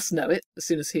all of us know it as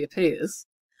soon as he appears.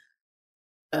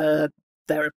 There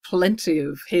are plenty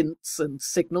of hints and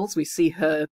signals. We see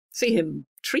him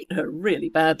treat her really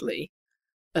badly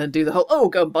and do the whole,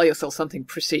 go and buy yourself something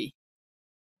pretty.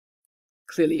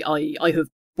 Clearly, I have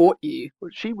bought you.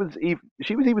 Well, she was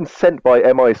even sent by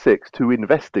MI6 to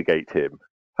investigate him.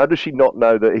 How does she not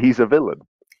know that he's a villain?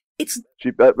 She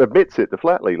admits it to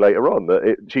Flatley later on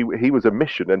that he was a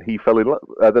mission and he fell in love.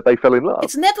 That they fell in love.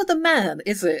 It's never the man,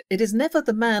 is it? It is never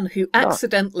the man who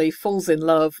accidentally falls in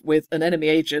love with an enemy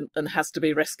agent and has to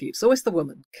be rescued. It's always the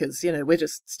woman because we're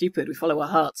just stupid. We follow our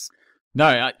hearts.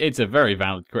 No, it's a very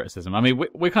valid criticism. I mean,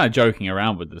 we're kind of joking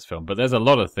around with this film, but there's a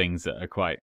lot of things that are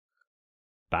quite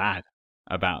bad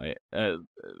about it.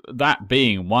 That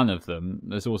being one of them.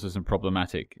 There's also some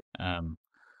problematic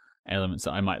elements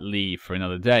that I might leave for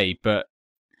another day. But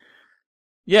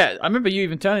yeah, I remember you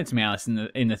even turning to me, Alice,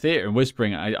 in the theatre and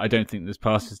whispering, I don't think this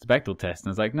passes the Bechdel test. And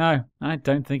I was like, no, I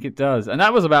don't think it does. And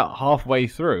that was about halfway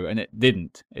through, and it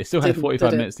didn't. It still had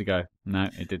 45 minutes to go. No,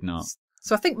 it did not.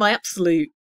 So I think my absolute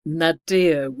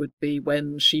nadir would be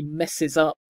when she messes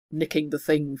up nicking the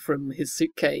thing from his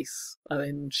suitcase. I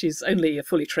mean, she's only a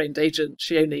fully trained agent.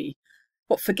 She only,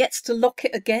 forgets to lock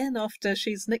it again after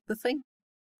she's nicked the thing?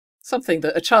 Something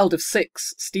that a child of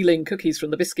 6 stealing cookies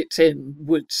from the biscuit tin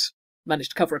would manage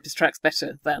to cover up his tracks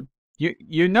better than.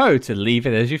 You know to leave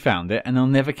it as you found it and they'll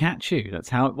never catch you. That's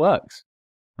how it works,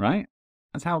 right?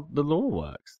 That's how the law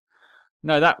works.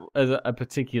 No, that was a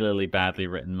particularly badly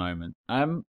written moment.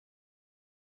 Well,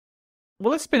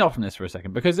 let's spin off from this for a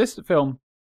second, because this film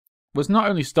was not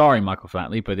only starring Michael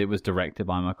Flatley, but it was directed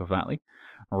by Michael Flatley,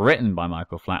 written by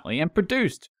Michael Flatley, and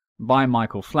produced by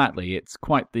Michael Flatley. It's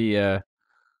quite the,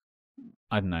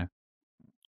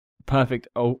 perfect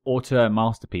auteur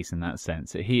masterpiece in that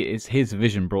sense. Is his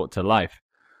vision brought to life.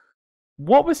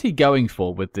 What was he going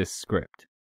for with this script?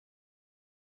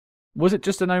 Was it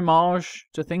just an homage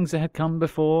to things that had come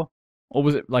before? Or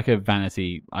was it like a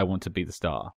vanity, I want to be the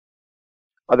star?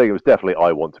 I think it was definitely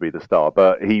I want to be the star,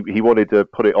 but he wanted to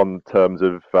put it on terms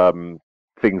of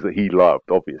things that he loved,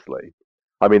 obviously.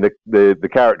 I mean, the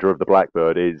character of the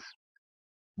Blackbird is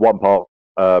one part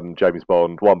James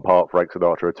Bond, one part Frank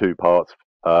Sinatra, 2 parts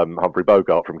Humphrey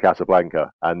Bogart from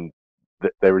Casablanca, and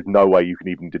there is no way you can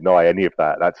even deny any of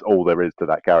that. That's all there is to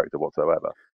that character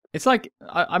whatsoever. It's like,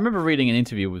 I remember reading an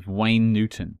interview with Wayne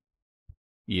Newton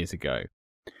years ago,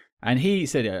 and he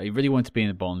said he really wanted to be in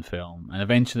a Bond film, and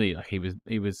eventually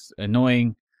he was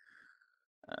annoying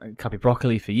Cubby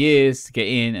Broccoli for years to get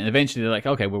in, and eventually they're like,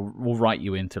 okay, we'll write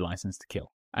you into License to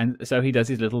Kill. And so he does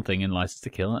his little thing in License to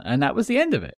Kill, and that was the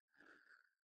end of it.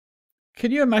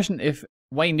 Can you imagine if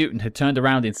Wayne Newton had turned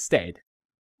around instead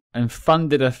and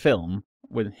funded a film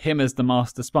with him as the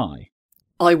master spy?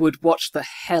 I would watch the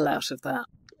hell out of that.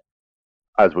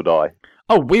 As would I.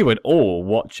 Oh, we would all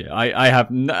watch it.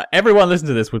 Everyone listening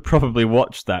to this would probably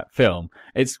watch that film.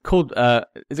 It's called,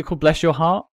 is it called Bless Your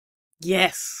Heart?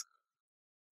 Yes.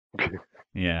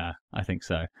 Yeah, I think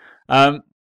so.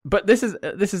 But this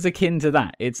is akin to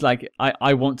that. It's like,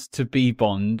 I want to be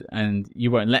Bond and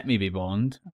you won't let me be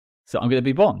Bond, so I'm going to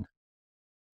be Bond.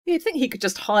 You'd think he could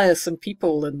just hire some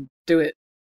people and do it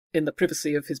in the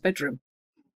privacy of his bedroom.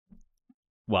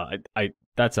 Well,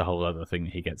 that's a whole other thing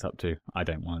that he gets up to. I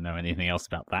don't want to know anything else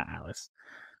about that, Alice.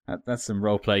 That's some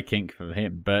roleplay kink for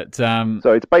him. But so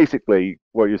it's basically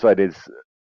what you're saying is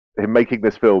him making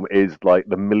this film is like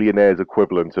the millionaire's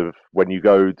equivalent of when you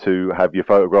go to have your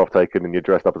photograph taken and you're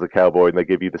dressed up as a cowboy and they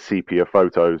give you the sepia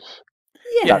photos.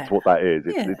 Yeah. That's what that is.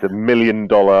 It's $1 million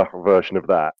version of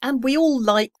that. And we all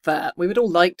like that. We would all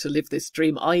like to live this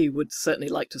dream. I would certainly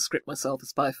like to script myself a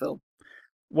spy film.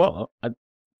 Well,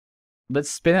 let's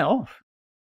spin it off.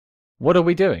 What are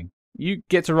we doing? You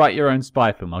get to write your own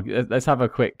spy film. Let's have a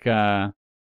quick...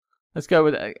 let's go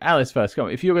with Alice first. Go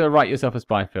on. If you're going to write yourself a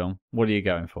spy film, what are you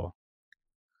going for?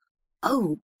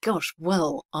 Oh, gosh.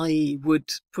 Well, I would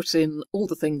put in all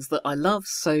the things that I love.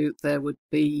 So there would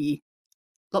be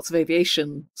lots of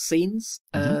aviation scenes.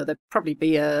 Mm-hmm. There'd probably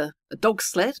be a dog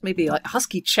sled, maybe like a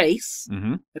husky chase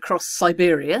across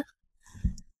Siberia.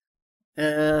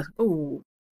 Are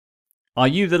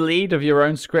you the lead of your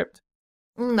own script?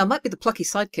 I might be the plucky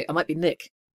sidekick. I might be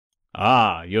Nick.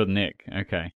 Ah, you're Nick.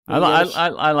 Okay.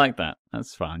 I like that.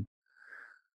 That's fine.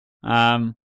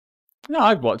 No,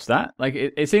 I've watched that. Like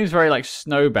it seems very like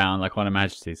Snowbound, like on Her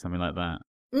Majesty, something like that.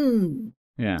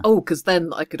 Yeah. Oh, because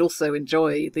then I could also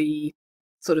enjoy the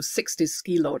sort of 60s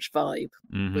ski lodge vibe,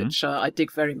 which I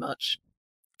dig very much.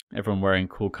 Everyone wearing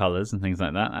cool colours and things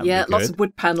like that. Yeah, lots of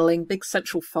wood panelling, big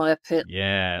central fire pit.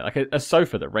 Yeah, like a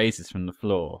sofa that raises from the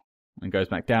floor and goes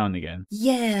back down again.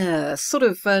 Yeah, sort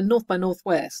of North by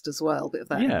Northwest as well, a bit of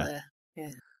that in there.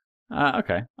 Yeah.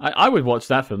 Okay, I would watch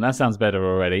that film. That sounds better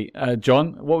already.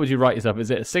 John, what would you write yourself?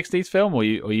 Is it a 60s film, or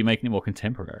are you making it more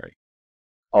contemporary?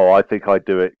 Oh, I think I'd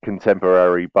do it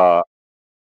contemporary, but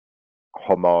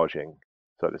homaging,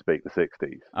 so to speak, the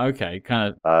 60s. Okay,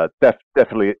 kind of.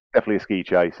 Definitely a ski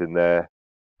chase in there.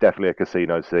 Definitely a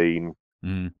casino scene.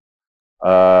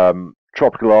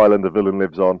 Tropical island the villain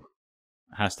lives on.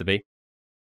 Has to be.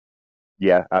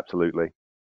 Yeah, absolutely.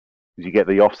 Because you get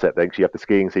the offset then, because you have the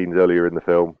skiing scenes earlier in the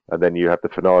film, and then you have the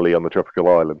finale on the tropical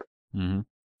island.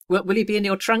 Will you be in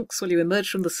your trunks? Will you emerge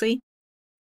from the sea?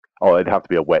 Oh, it'd have to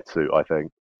be a wetsuit, I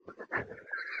think.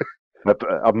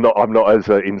 I'm not as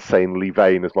insanely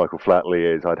vain as Michael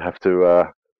Flatley is. I'd have to,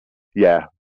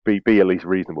 be at least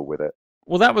reasonable with it.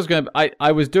 Well, that was going to...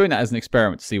 I was doing that as an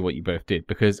experiment to see what you both did,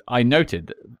 because I noted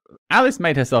that Alice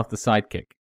made herself the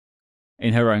sidekick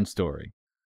in her own story.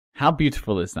 How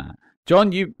beautiful is that?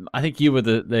 Jon, I think you were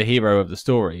the hero of the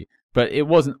story, but it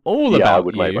wasn't all about you. Yeah, I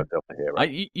would make myself the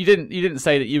hero. You didn't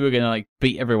say that you were going to like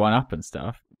beat everyone up and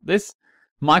stuff. This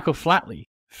Michael Flatley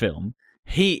film,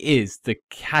 he is the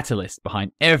catalyst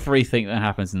behind everything that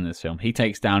happens in this film. He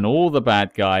takes down all the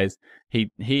bad guys.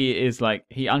 He is like,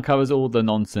 he uncovers all the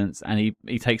nonsense, and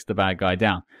he takes the bad guy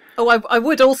down. Oh, I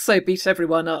would also beat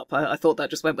everyone up. I thought that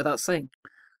just went without saying.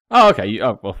 Oh, okay.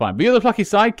 Well, fine. But you're the plucky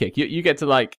sidekick. You get to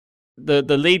like, the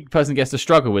lead person gets to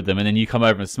struggle with them, and then you come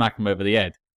over and smack them over the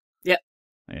head. Yep.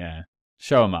 Yeah.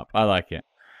 Show them up. I like it.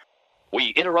 We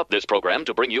interrupt this program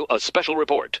to bring you a special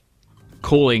report.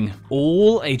 Calling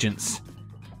all agents.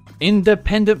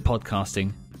 Independent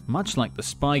podcasting, much like the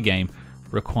spy game,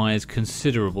 requires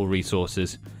considerable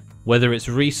resources, whether it's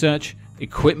research,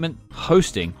 equipment,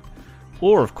 hosting,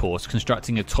 or of course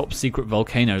constructing a top secret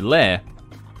volcano lair.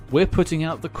 We're putting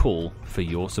out the call for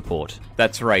your support.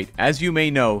 That's right. As you may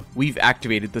know, we've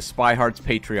activated the SpyHards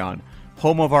Patreon,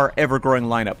 home of our ever-growing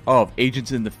lineup of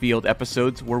Agents in the Field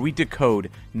episodes where we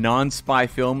decode non-spy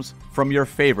films from your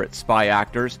favorite spy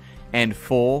actors and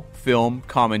full film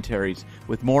commentaries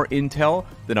with more intel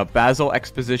than a Basil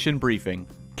exposition briefing.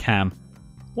 Cam,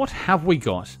 what have we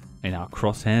got in our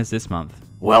crosshairs this month?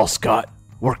 Well, Scott,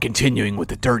 we're continuing with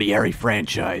the Dirty Harry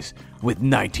franchise with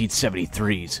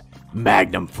 1973's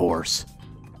Magnum Force.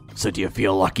 So do you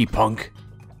feel lucky, punk?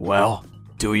 Well,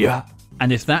 do ya?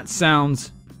 And if that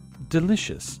sounds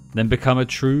delicious, then become a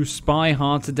true spy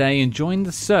hard today and join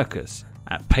the circus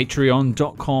at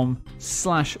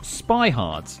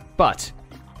patreon.com/spyhards. But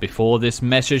before this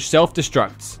message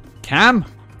self-destructs, Cam,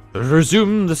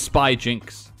 resume the spy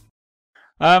jinx.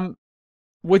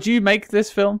 Would you make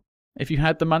this film if you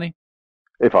had the money?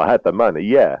 If I had the money,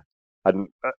 yeah. And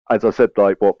as I said,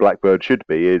 like what Blackbird should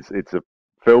be is it's a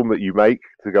film that you make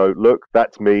to go, look,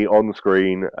 that's me on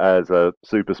screen as a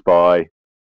super spy,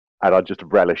 and I just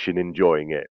relish in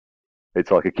enjoying it. It's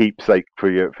like a keepsake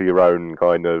for your own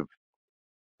kind of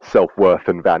self-worth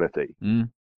and vanity. Yeah.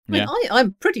 I mean,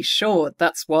 I'm pretty sure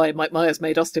that's why Mike Myers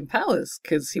made Austin Powers,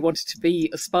 because he wanted to be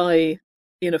a spy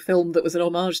in a film that was an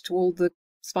homage to all the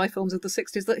spy films of the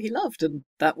 60s that he loved, and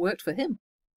that worked for him.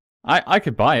 I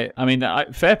could buy it. I mean,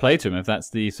 fair play to him if that's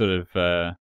the sort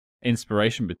of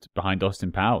inspiration behind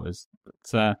Austin Powers.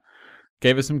 But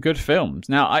gave us some good films.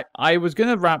 Now, I was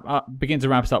going to begin to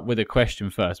wrap us up with a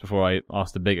question first before I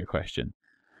ask the bigger question.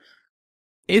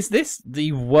 Is this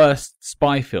the worst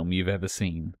spy film you've ever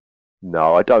seen?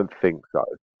 No, I don't think so.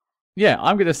 Yeah,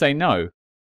 I'm going to say no.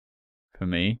 For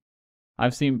me,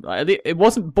 I've seen it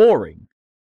wasn't boring.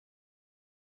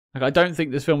 Like, I don't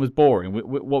think this film was boring.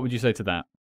 What would you say to that?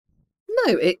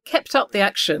 No, it kept up the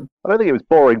action. I don't think it was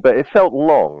boring, but it felt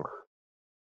long.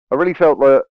 I really felt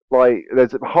like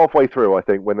there's halfway through, I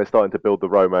think, when they're starting to build the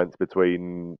romance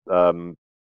between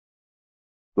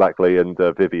Blackley and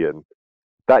Vivian.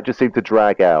 That just seemed to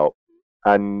drag out.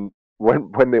 And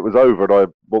when it was over and I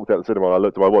walked out the cinema and I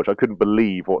looked at my watch, I couldn't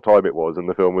believe what time it was, and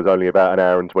the film was only about an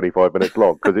hour and 25 minutes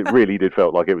long, because it really did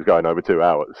felt like it was going over 2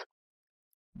 hours.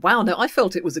 Wow, no, I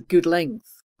felt it was a good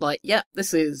length. Like, yeah,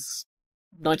 this is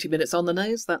 90 minutes on the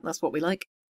nose. That's what we like.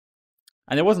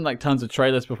 And there wasn't like tons of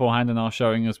trailers beforehand in our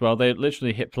showing as well. They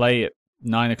literally hit play at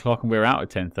 9 o'clock and we were out at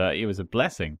 10:30. It was a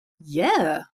blessing.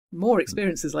 Yeah, more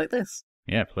experiences like this.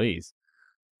 Yeah, please.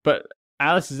 But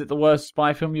Alice, is it the worst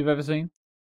spy film you've ever seen?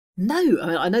 No, I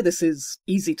mean, I know this is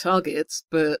easy targets,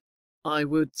 but I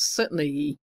would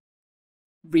certainly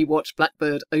rewatch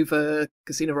Blackbird over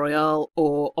Casino Royale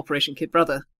or Operation Kid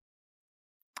Brother.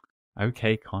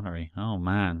 Okay, Connery. Oh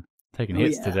man, taking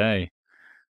hits today.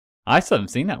 I still haven't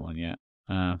seen that one yet.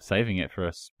 Saving it for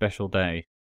a special day.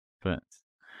 But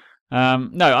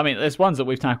no, I mean, there's ones that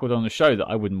we've tackled on the show that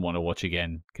I wouldn't want to watch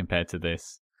again compared to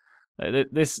this.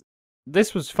 This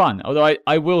was fun. Although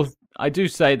I do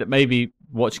say that maybe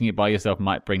watching it by yourself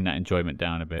might bring that enjoyment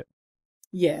down a bit.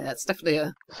 Yeah, it's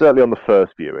definitely certainly on the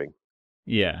first viewing.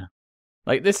 Yeah,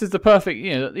 like this is the perfect,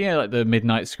 you know, like the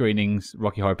midnight screenings,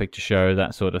 Rocky Horror Picture Show,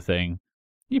 that sort of thing.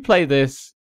 You play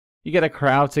this, you get a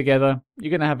crowd together,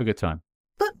 you're gonna have a good time.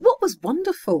 But what was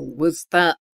wonderful was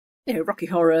that, you know, Rocky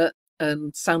Horror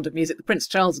and Sound of Music, the Prince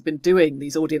Charles have been doing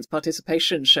these audience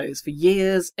participation shows for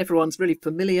years. Everyone's really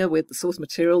familiar with the source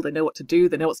material. They know what to do.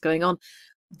 They know what's going on.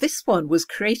 This one was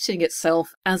creating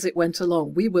itself as it went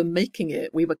along. We were making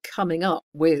it. We were coming up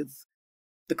with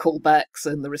the callbacks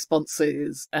and the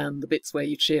responses and the bits where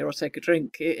you cheer or take a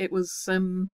drink. It was,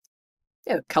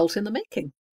 cult in the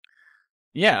making.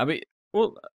 Yeah, I mean,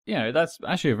 Well, that's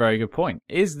actually a very good point.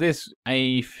 Is this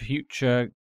a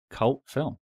future cult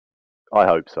film? I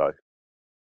hope so.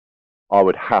 I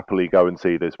would happily go and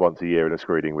see this once a year in a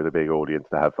screening with a big audience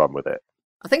to have fun with it.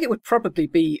 I think it would probably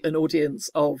be an audience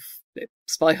of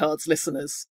SpyHards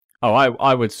listeners. Oh,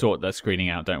 I would sort that screening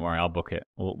out. Don't worry, I'll book it.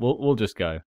 We'll just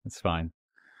go. It's fine.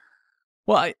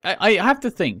 Well, I have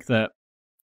to think that,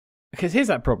 because here's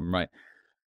that problem, right?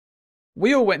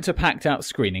 We all went to packed out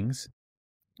screenings,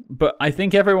 but I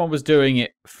think everyone was doing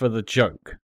it for the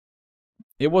joke.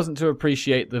 It wasn't to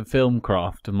appreciate the film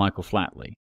craft of Michael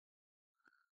Flatley.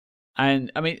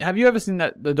 And, I mean, have you ever seen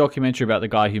the documentary about the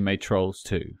guy who made Trolls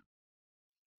 2?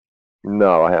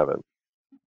 No, I haven't.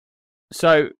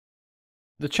 So,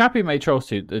 the chap who made Trolls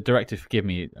 2, the director, forgive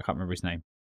me, I can't remember his name,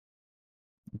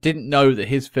 didn't know that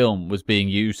his film was being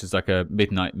used as like a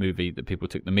midnight movie that people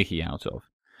took the mickey out of.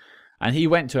 And he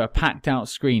went to a packed out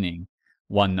screening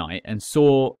one night and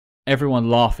saw everyone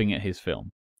laughing at his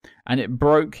film. And it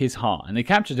broke his heart. And they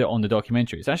captured it on the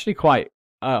documentary. It's actually quite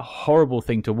a horrible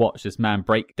thing to watch this man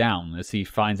break down as he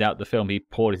finds out the film he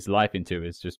poured his life into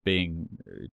is just being,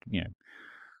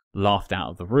 laughed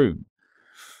out of the room.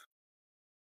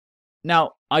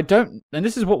 Now, and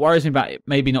this is what worries me about it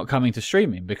maybe not coming to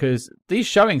streaming, because these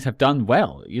showings have done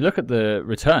well. You look at the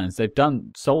returns, they've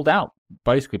sold out,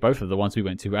 basically both of the ones we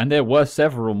went to, and there were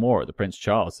several more at the Prince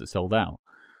Charles that sold out.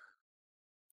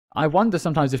 I wonder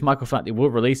sometimes if Michael Flatley will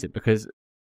release it, because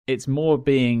it's more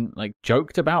being like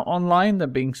joked about online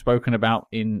than being spoken about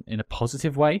in a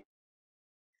positive way.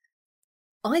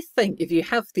 I think if you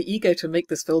have the ego to make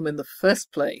this film in the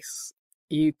first place,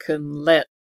 you can let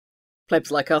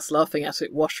plebs like us laughing at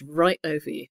it wash right over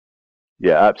you.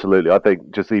 Yeah, absolutely. I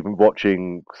think just even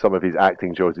watching some of his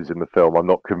acting choices in the film, I'm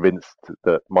not convinced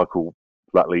that Michael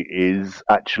Flatley is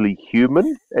actually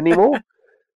human anymore.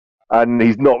 And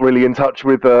he's not really in touch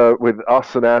with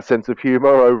us and our sense of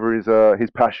humour over his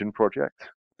passion project.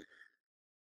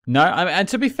 No, and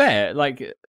to be fair,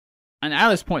 and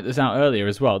Alice pointed this out earlier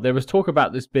as well, there was talk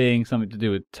about this being something to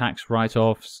do with tax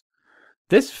write-offs.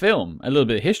 This film, a little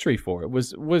bit of history for it,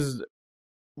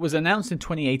 was announced in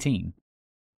 2018.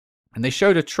 And they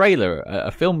showed a trailer at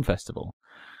a film festival,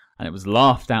 and it was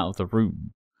laughed out of the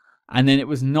room. And then it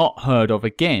was not heard of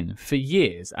again for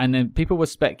years. And then people were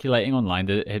speculating online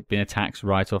that it had been a tax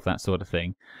write-off, that sort of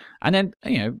thing. And then,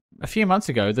 a few months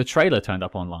ago, the trailer turned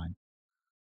up online.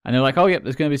 And they're like, oh, yep,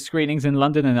 there's going to be screenings in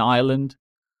London and Ireland.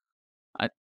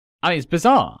 I mean, it's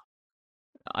bizarre.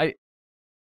 I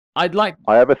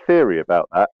have a theory about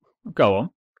that. Go on.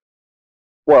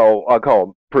 Well, I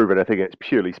can't prove anything. It's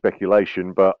purely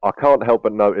speculation. But I can't help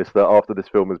but notice that after this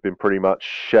film has been pretty much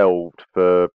shelved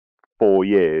for 4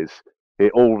 years,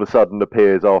 it all of a sudden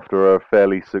appears after a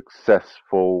fairly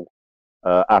successful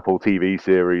Apple TV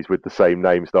series with the same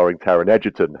name starring Taron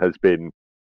Egerton has been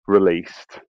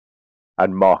released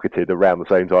and marketed around the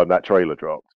same time that trailer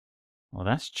dropped. Well,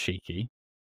 that's cheeky.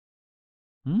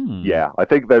 Yeah, I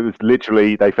think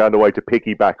they found a way to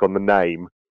piggyback on the name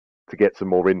to get some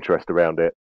more interest around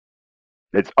it.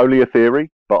 It's only a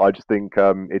theory, but I just think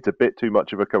it's a bit too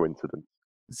much of a coincidence.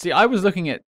 See, I was looking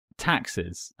at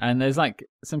taxes, and there's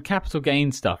some capital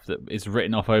gain stuff that is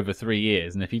written off over 3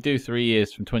 years, and if you do 3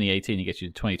 years from 2018, it gets you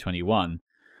to 2021.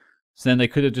 So then they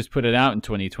could have just put it out in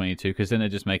 2022, because then they're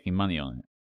just making money on it.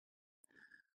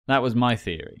 That was my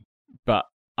theory, but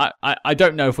I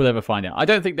don't know if we'll ever find out. I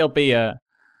don't think there'll be a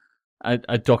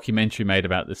documentary made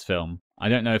about this film. I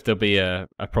don't know if there'll be a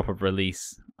proper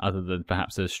release other than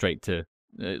perhaps a straight to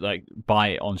buy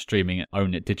it on streaming and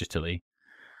own it digitally.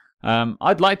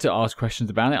 I'd like to ask questions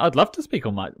about it. I'd love to speak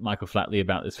on Michael Flatley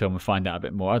about this film and find out a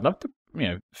bit more. I'd love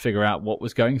to, figure out what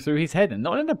was going through his head, and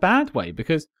not in a bad way,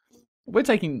 because we're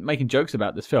making jokes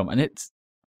about this film, and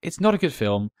it's not a good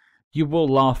film. You will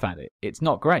laugh at it. It's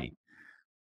not great.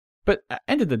 But at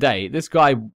the end of the day, this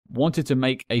guy wanted to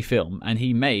make a film, and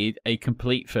he made a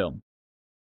complete film.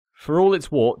 For all its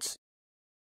warts,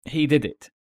 he did it.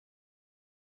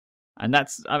 And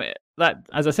that,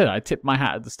 as I said, I tipped my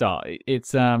hat at the start.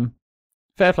 It's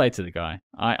fair play to the guy.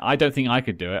 I don't think I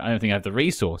could do it. I don't think I have the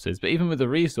resources. But even with the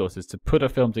resources to put a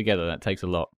film together, that takes a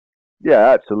lot. Yeah,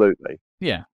 absolutely.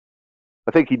 Yeah.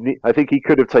 I think he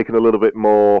could have taken a little bit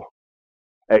more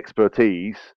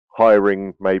expertise,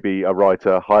 hiring maybe a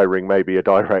writer, hiring maybe a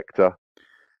director.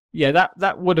 Yeah,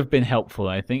 that would have been helpful,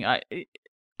 I think.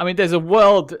 I mean, there's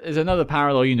another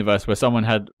parallel universe where someone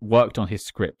had worked on his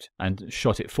script and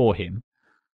shot it for him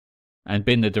and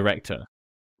been the director.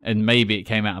 And maybe it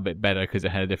came out a bit better because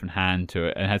it had a different hand to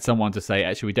it and had someone to say,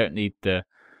 actually, we don't need the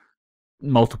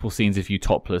multiple scenes of you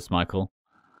topless, Michael.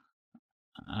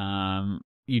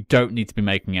 You don't need to be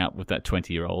making out with that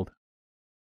 20-year-old.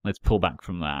 Let's pull back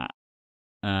from that.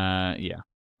 Yeah.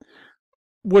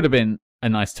 Would have been a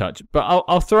nice touch. But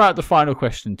I'll throw out the final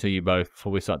question to you both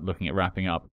before we start looking at wrapping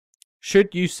up.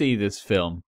 Should you see this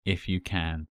film if you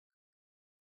can?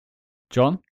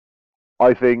 John?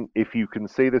 I think if you can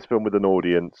see this film with an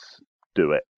audience,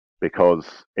 do it, because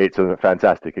it's a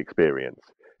fantastic experience.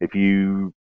 If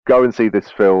you go and see this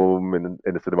film in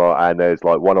the cinema and there's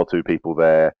like one or two people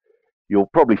there, you'll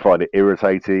probably find it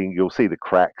irritating. You'll see the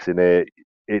cracks in it.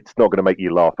 It's not going to make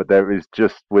you laugh, but there is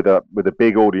just with a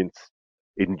big audience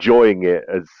enjoying it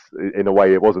as in a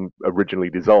way it wasn't originally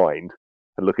designed,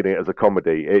 and looking at it as a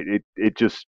comedy, it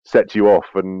just sets you off,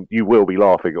 and you will be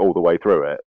laughing all the way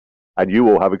through it, and you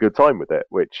will have a good time with it,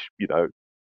 which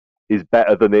is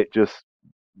better than it just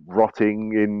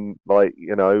rotting in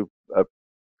a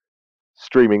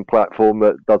streaming platform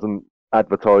that doesn't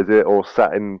advertise it, or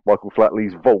sat in Michael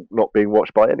Flatley's vault not being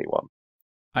watched by anyone.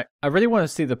 I really want to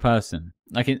see the person,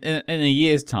 like in a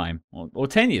year's time, or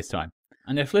 10 years' time,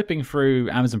 and they're flipping through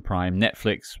Amazon Prime,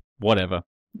 Netflix, whatever,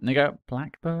 and they go,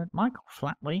 Blackbird, Michael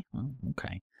Flatley? Oh,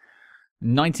 okay.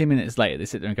 90 minutes later, they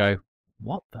sit there and go,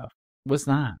 what the was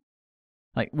that?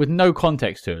 Like, with no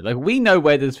context to it. Like, we know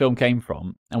where this film came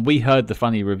from, and we heard the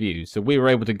funny reviews, so we were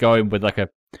able to go in with like a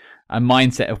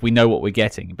mindset of we know what we're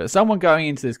getting. But someone going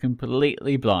into this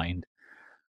completely blind,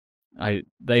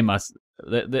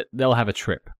 they'll have a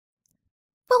trip.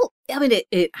 Well, I mean,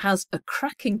 it has a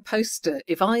cracking poster.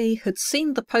 If I had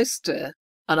seen the poster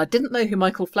and I didn't know who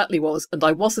Michael Flatley was and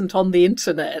I wasn't on the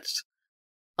internet,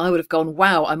 I would have gone,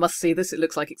 wow, I must see this. It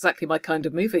looks like exactly my kind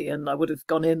of movie, and I would have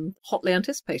gone in hotly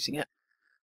anticipating it.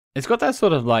 It's got that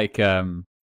sort of like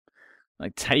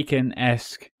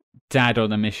Taken-esque dad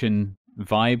on a mission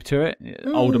vibe to it.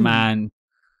 Older man,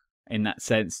 in that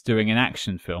sense, doing an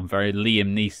action film. Very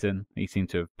Liam Neeson. He seemed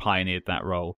to have pioneered that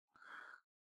role.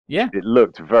 Yeah. It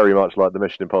looked very much like the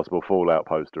Mission Impossible Fallout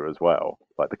poster as well.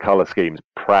 Like, the colour scheme's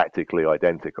practically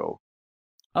identical.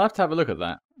 I'll have to have a look at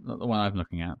that. Not the one I'm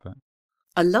looking at, but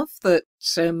I love that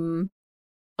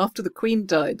after the Queen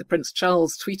died, the Prince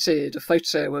Charles tweeted a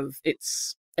photo of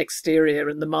its exterior,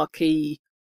 and the Marquis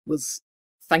was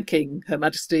thanking Her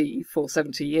Majesty for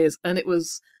 70 years. And it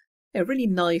was a really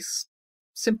nice,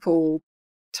 simple,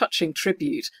 touching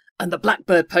tribute. And the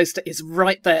Blackbird poster is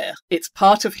right there. It's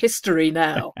part of history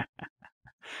now.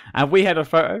 And we had a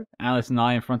photo, Alice and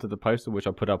I, in front of the poster, which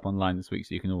I'll put up online this week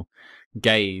so you can all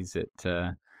gaze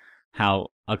at how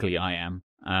ugly I am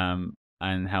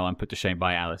and how I'm put to shame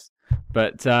by Alice.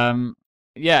 But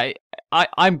yeah,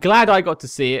 I'm glad I got to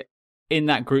see it in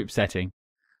that group setting.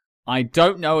 I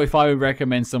don't know if I would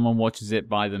recommend someone watches it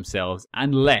by themselves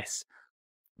unless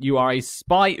you are a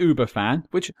Spy Uber fan,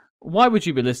 which why would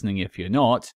you be listening if you're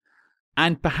not?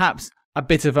 And perhaps a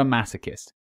bit of a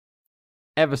masochist.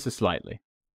 Ever so slightly.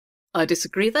 I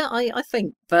disagree there. I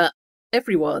think that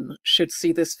everyone should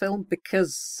see this film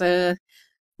because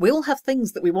we all have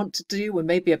things that we want to do and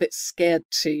maybe a bit scared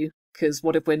to, because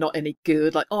what if we're not any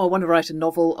good? Like, oh, I want to write a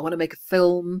novel, I want to make a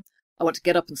film, I want to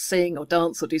get up and sing or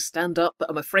dance or do stand-up, but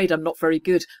I'm afraid I'm not very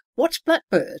good. Watch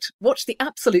Blackbird. Watch the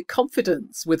absolute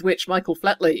confidence with which Michael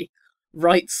Flatley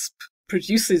writes,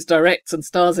 produces, directs and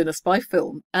stars in a spy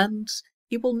film, and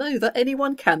you will know that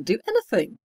anyone can do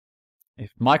anything.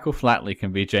 If Michael Flatley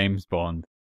can be James Bond,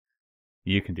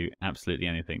 you can do absolutely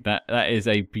anything. That is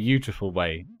a beautiful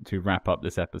way to wrap up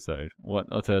this episode.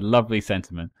 What a lovely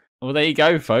sentiment. Well, there you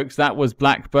go, folks. That was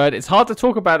Blackbird. It's hard to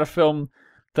talk about a film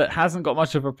that hasn't got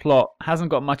much of a plot, hasn't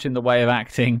got much in the way of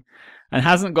acting, and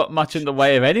hasn't got much in the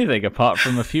way of anything apart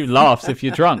from a few laughs if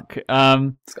you're drunk.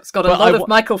 It's got a lot of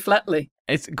Michael Flatley.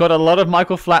 It's got a lot of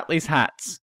Michael Flatley's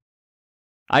hats.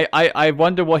 I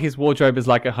wonder what his wardrobe is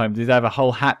like at home. Does he have a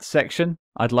whole hat section?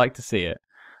 I'd like to see it.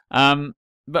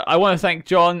 But I want to thank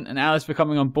John and Alice for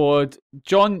coming on board.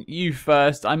 John, you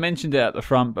first. I mentioned it at the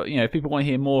front, but if people want to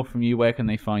hear more from you, where can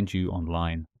they find you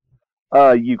online?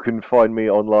 You can find me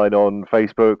online on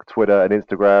Facebook, Twitter, and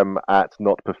Instagram at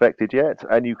Not Perfected Yet,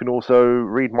 and you can also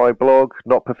read my blog,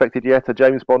 Not Perfected Yet, a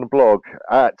James Bond blog,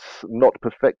 at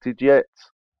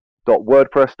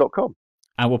notperfectedyet.wordpress.com.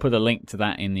 And we'll put a link to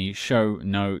that in the show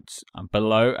notes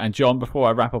below. And John, before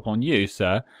I wrap up on you,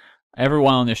 sir,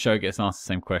 everyone on this show gets asked the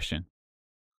same question.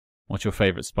 What's your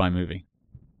favourite spy movie?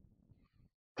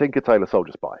 Tinker Tailor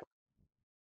Soldier Spy.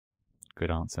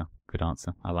 Good answer. Good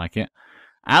answer. I like it.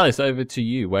 Alice, over to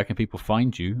you. Where can people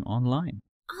find you online?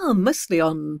 Mostly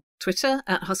on Twitter,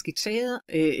 at HuskyTear.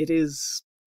 It is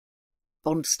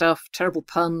Bond stuff, terrible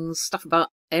puns, stuff about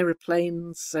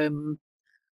aeroplanes,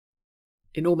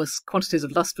 enormous quantities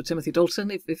of lust for Timothy Dalton.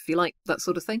 If you like that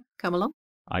sort of thing, come along.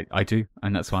 I do,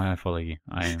 and that's why I follow you.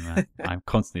 I'm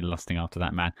constantly lusting after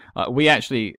that man. We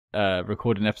actually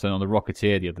recorded an episode on The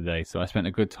Rocketeer the other day, so I spent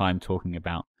a good time talking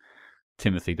about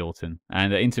Timothy Dalton,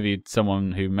 and I interviewed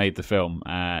someone who made the film,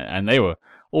 and they were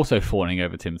also fawning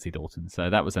over Timothy Dalton, so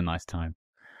that was a nice time.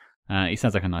 He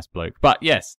sounds like a nice bloke. But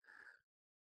yes,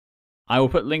 I will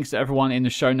put links to everyone in the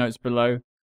show notes below.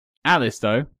 Alice,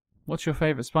 though, what's your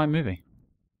favourite spy movie?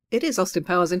 It is Austin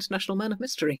Powers' International Man of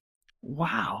Mystery.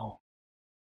 Wow.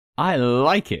 I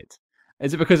like it.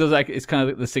 Is it because it's kind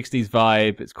of the 60s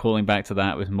vibe, it's calling back to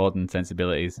that with modern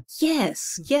sensibilities?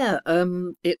 Yes, yeah.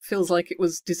 It feels like it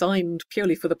was designed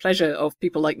purely for the pleasure of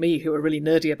people like me who are really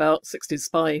nerdy about 60s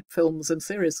spy films and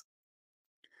series.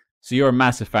 So you're a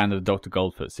massive fan of the Dr.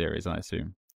 Goldfoot series, I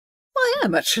assume? I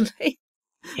am, actually.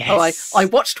 Yes. Oh, I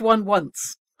watched one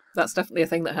once. That's definitely a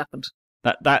thing that happened.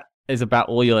 That is about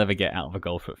all you'll ever get out of a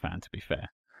Goldfoot fan, to be fair.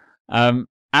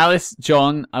 Alice,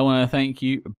 John, I want to thank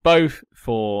you both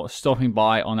for stopping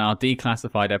by on our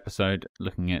Declassified episode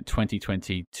looking at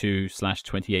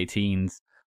 2022/2018's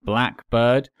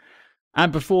Blackbird.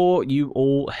 And before you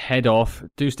all head off,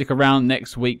 do stick around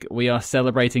next week. We are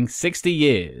celebrating 60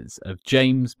 years of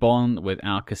James Bond with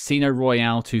our Casino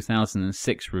Royale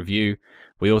 2006 review.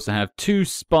 We also have 2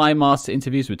 Spy Master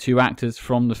interviews with 2 actors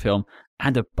from the film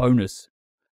and a bonus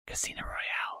Casino Royale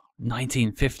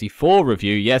 1954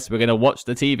 review. Yes, we're going to watch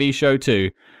the TV show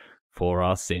too for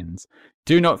our sins.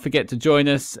 Do not forget to join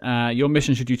us. Your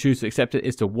mission, should you choose to accept it,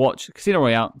 is to watch Casino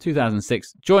Royale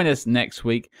 2006. Join us next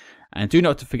week. And do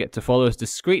not forget to follow us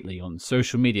discreetly on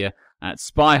social media at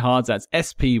SpyHards. That's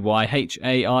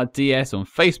SpyHards on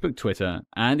Facebook, Twitter,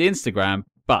 and Instagram.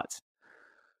 But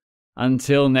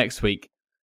until next week,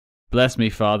 bless me,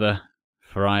 Father,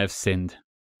 for I have sinned,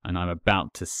 and I'm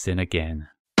about to sin again.